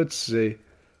 Let's see.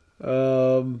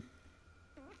 Um,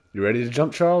 you ready to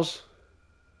jump, Charles?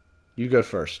 You go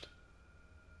first.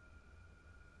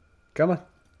 Come on.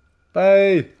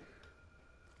 Bye.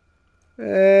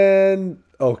 And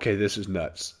okay, this is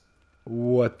nuts.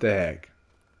 What the heck?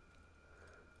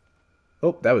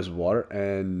 Oh, that was water,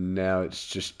 and now it's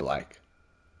just black.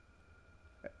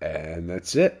 And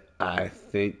that's it. I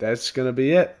think that's gonna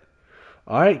be it.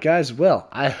 All right, guys. Well,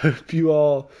 I hope you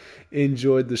all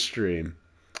enjoyed the stream.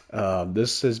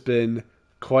 This has been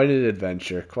quite an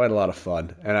adventure, quite a lot of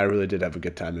fun, and I really did have a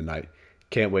good time tonight.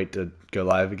 Can't wait to go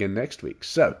live again next week.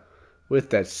 So,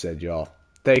 with that said, y'all,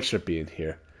 thanks for being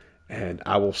here, and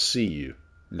I will see you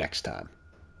next time.